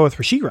 We're going to go with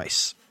Rashee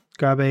Rice.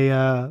 Grab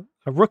a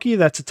rookie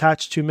that's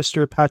attached to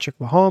Mr. Patrick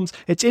Mahomes.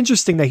 It's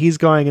interesting that he's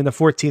going in the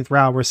 14th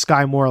round where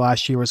Sky Moore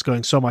last year was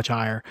going so much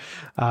higher.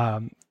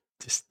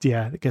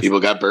 People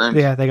got burned.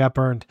 Yeah, they got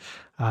burned.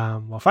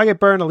 Well, if I get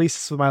burned, at least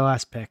this was my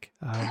last pick.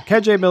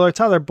 KJ Miller,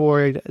 Tyler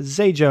Boyd,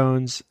 Zay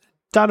Jones,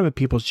 Donovan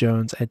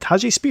Peoples-Jones, and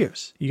Tajay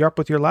Spears. You're up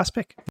with your last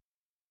pick.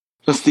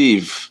 So,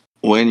 Steve,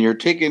 when you're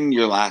taking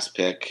your last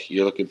pick,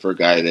 you're looking for a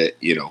guy that,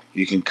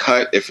 you can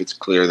cut if it's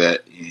clear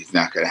that he's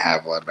not going to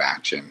have a lot of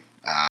action.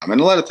 And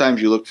a lot of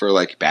times you look for,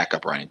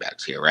 backup running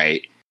backs here,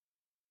 right?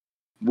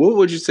 What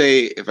would you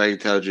say if I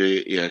told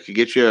you, I could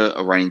get you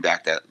a running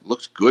back that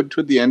looked good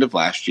toward the end of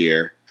last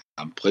year,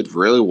 played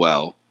really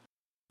well,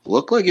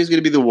 looked like he's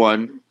going to be the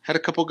one, had a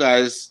couple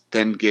guys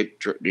then get,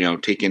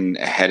 taken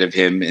ahead of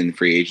him in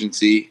free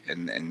agency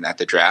and at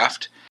the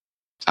draft,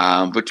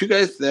 but two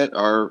guys that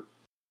are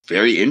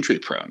very injury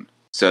prone.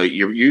 So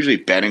you're usually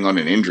betting on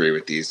an injury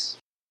with these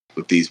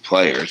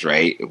players,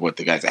 right? With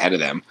the guys ahead of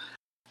them.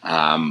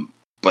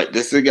 But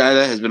this is a guy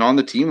that has been on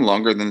the team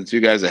longer than the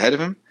two guys ahead of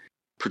him,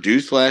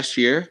 produced last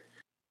year,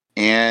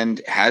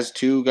 and has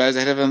two guys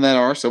ahead of him that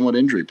are somewhat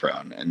injury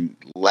prone. And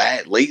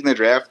late in the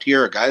draft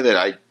here, a guy that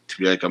I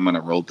feel like I'm going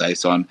to roll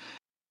dice on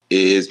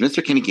is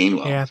Mr. Kenny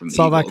Gainwell from the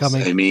saw Eagles. That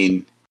coming. I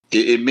mean,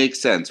 it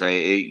makes sense,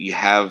 right? You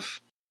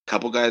have a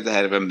couple guys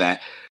ahead of him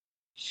that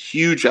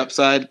huge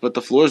upside, but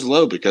the floor is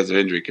low because of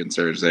injury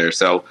concerns there.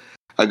 So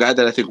a guy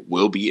that I think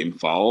will be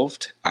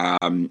involved.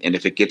 And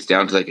if it gets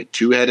down to a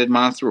two-headed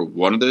monster or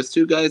one of those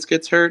two guys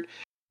gets hurt,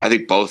 I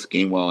think both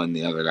Gainwell and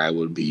the other guy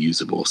would be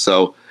usable.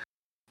 So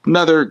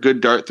another good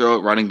dart throw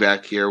at running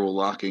back here. We'll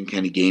lock in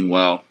Kenny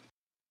Gainwell.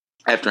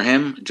 After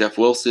him, Jeff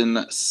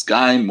Wilson,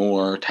 Sky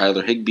Moore,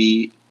 Tyler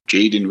Higbee,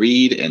 Jaden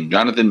Reed, and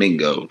Jonathan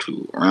Mingo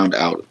to round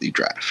out the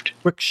draft.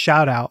 Quick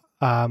shout out.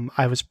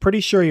 I was pretty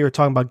sure you were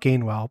talking about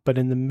Gainwell, but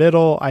in the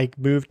middle, I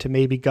moved to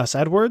maybe Gus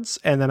Edwards,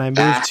 and then I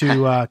moved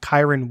to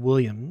Kyron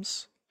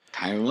Williams.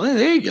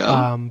 There you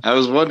go. I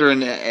was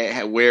wondering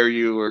where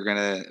you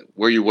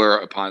were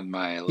upon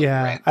my rant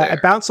there. I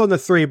bounced on the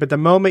 3, but the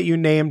moment you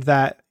named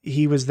that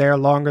he was there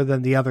longer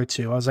than the other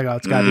 2, I was like, oh,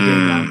 it's got to be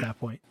Gainwell at that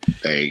point.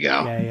 There you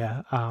go.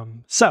 Yeah.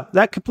 So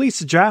that completes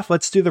the draft.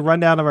 Let's do the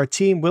rundown of our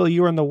team. Will,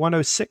 you were in the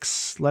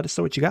 106. Let us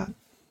know what you got.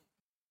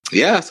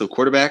 Yeah, so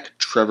quarterback,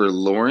 Trevor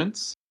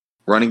Lawrence.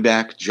 Running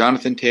back,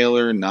 Jonathan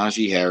Taylor,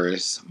 Najee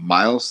Harris,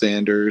 Miles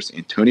Sanders,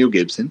 Antonio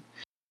Gibson,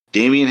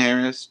 Damian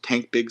Harris,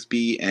 Tank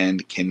Bigsby,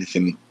 and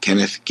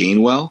Kenneth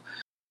Gainwell.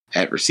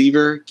 At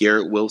receiver,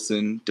 Garrett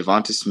Wilson,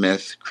 Devonta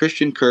Smith,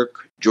 Christian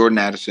Kirk, Jordan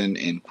Addison,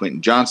 and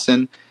Quentin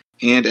Johnston.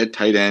 And at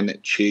tight end,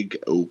 Chig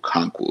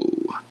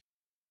Okonkwo.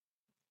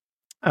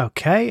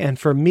 Okay, and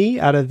for me,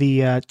 out of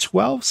the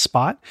 12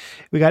 spot,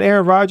 we got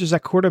Aaron Rodgers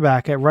at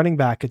quarterback. At running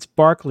back, it's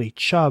Barkley,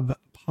 Chubb,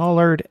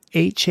 Pollard,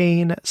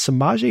 A-Chain,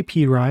 Samaje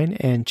Perine,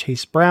 and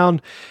Chase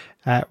Brown.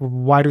 At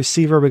wide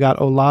receiver, we got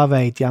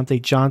Olave,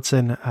 Deontay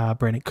Johnson,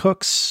 Brandon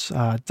Cooks,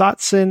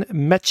 Dotson,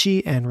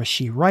 Mechie, and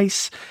Rashee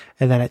Rice.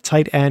 And then at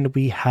tight end,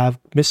 we have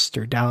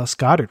Mr. Dallas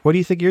Goedert. What do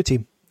you think of your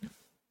team?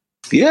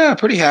 Yeah,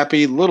 pretty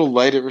happy. A little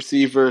light at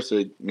receiver,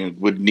 so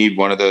would need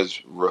one of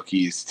those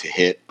rookies to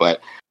hit. But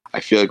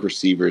I feel like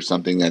receiver is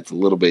something that's a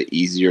little bit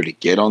easier to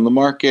get on the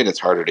market. It's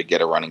harder to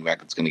get a running back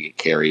that's going to get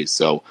carries.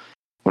 So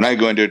when I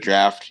go into a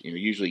draft,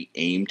 usually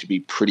aim to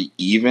be pretty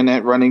even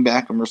at running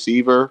back and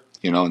receiver,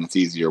 and it's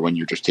easier when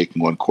you're just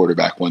taking one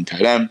quarterback, one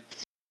tight end.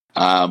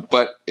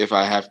 But if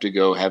I have to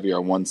go heavier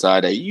on one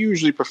side, I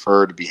usually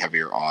prefer to be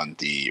heavier on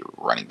the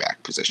running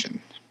back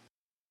position.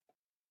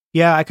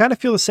 Yeah, I kind of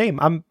feel the same.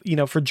 I'm,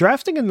 for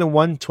drafting in the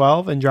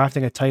 112 and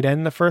drafting a tight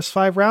end in the first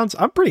 5 rounds,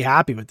 I'm pretty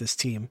happy with this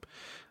team.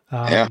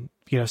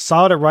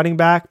 Solid at running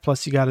back,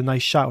 plus you got a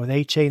nice shot with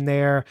A-Chain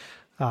there.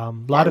 A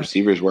lot of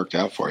receivers worked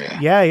out for you.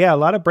 Yeah. A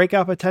lot of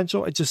breakout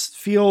potential. It just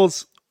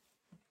feels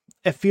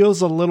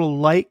a little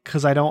light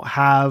because I don't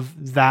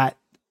have that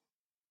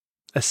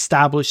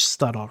established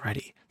stud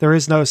already. There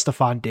is no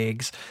Stephon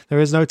Diggs. There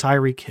is no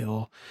Tyreek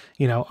Hill.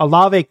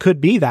 Olave could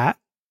be that.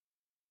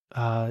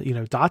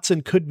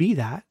 Dotson could be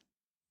that,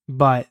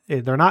 but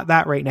they're not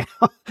that right now.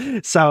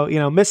 So,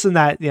 missing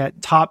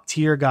that top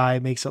tier guy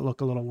makes it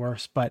look a little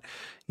worse, but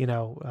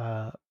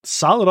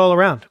solid all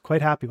around.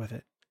 Quite happy with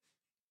it.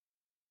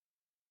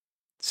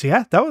 So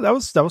yeah, that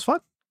was fun.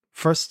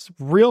 First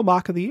real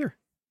mock of the year.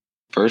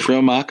 First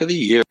real mock of the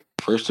year.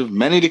 First of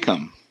many to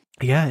come.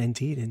 Yeah,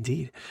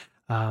 indeed.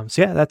 So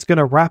yeah, that's going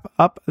to wrap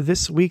up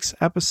this week's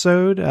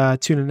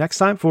episode. Tune in next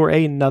time for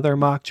another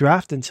mock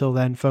draft. Until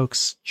then,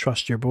 folks,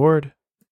 trust your board.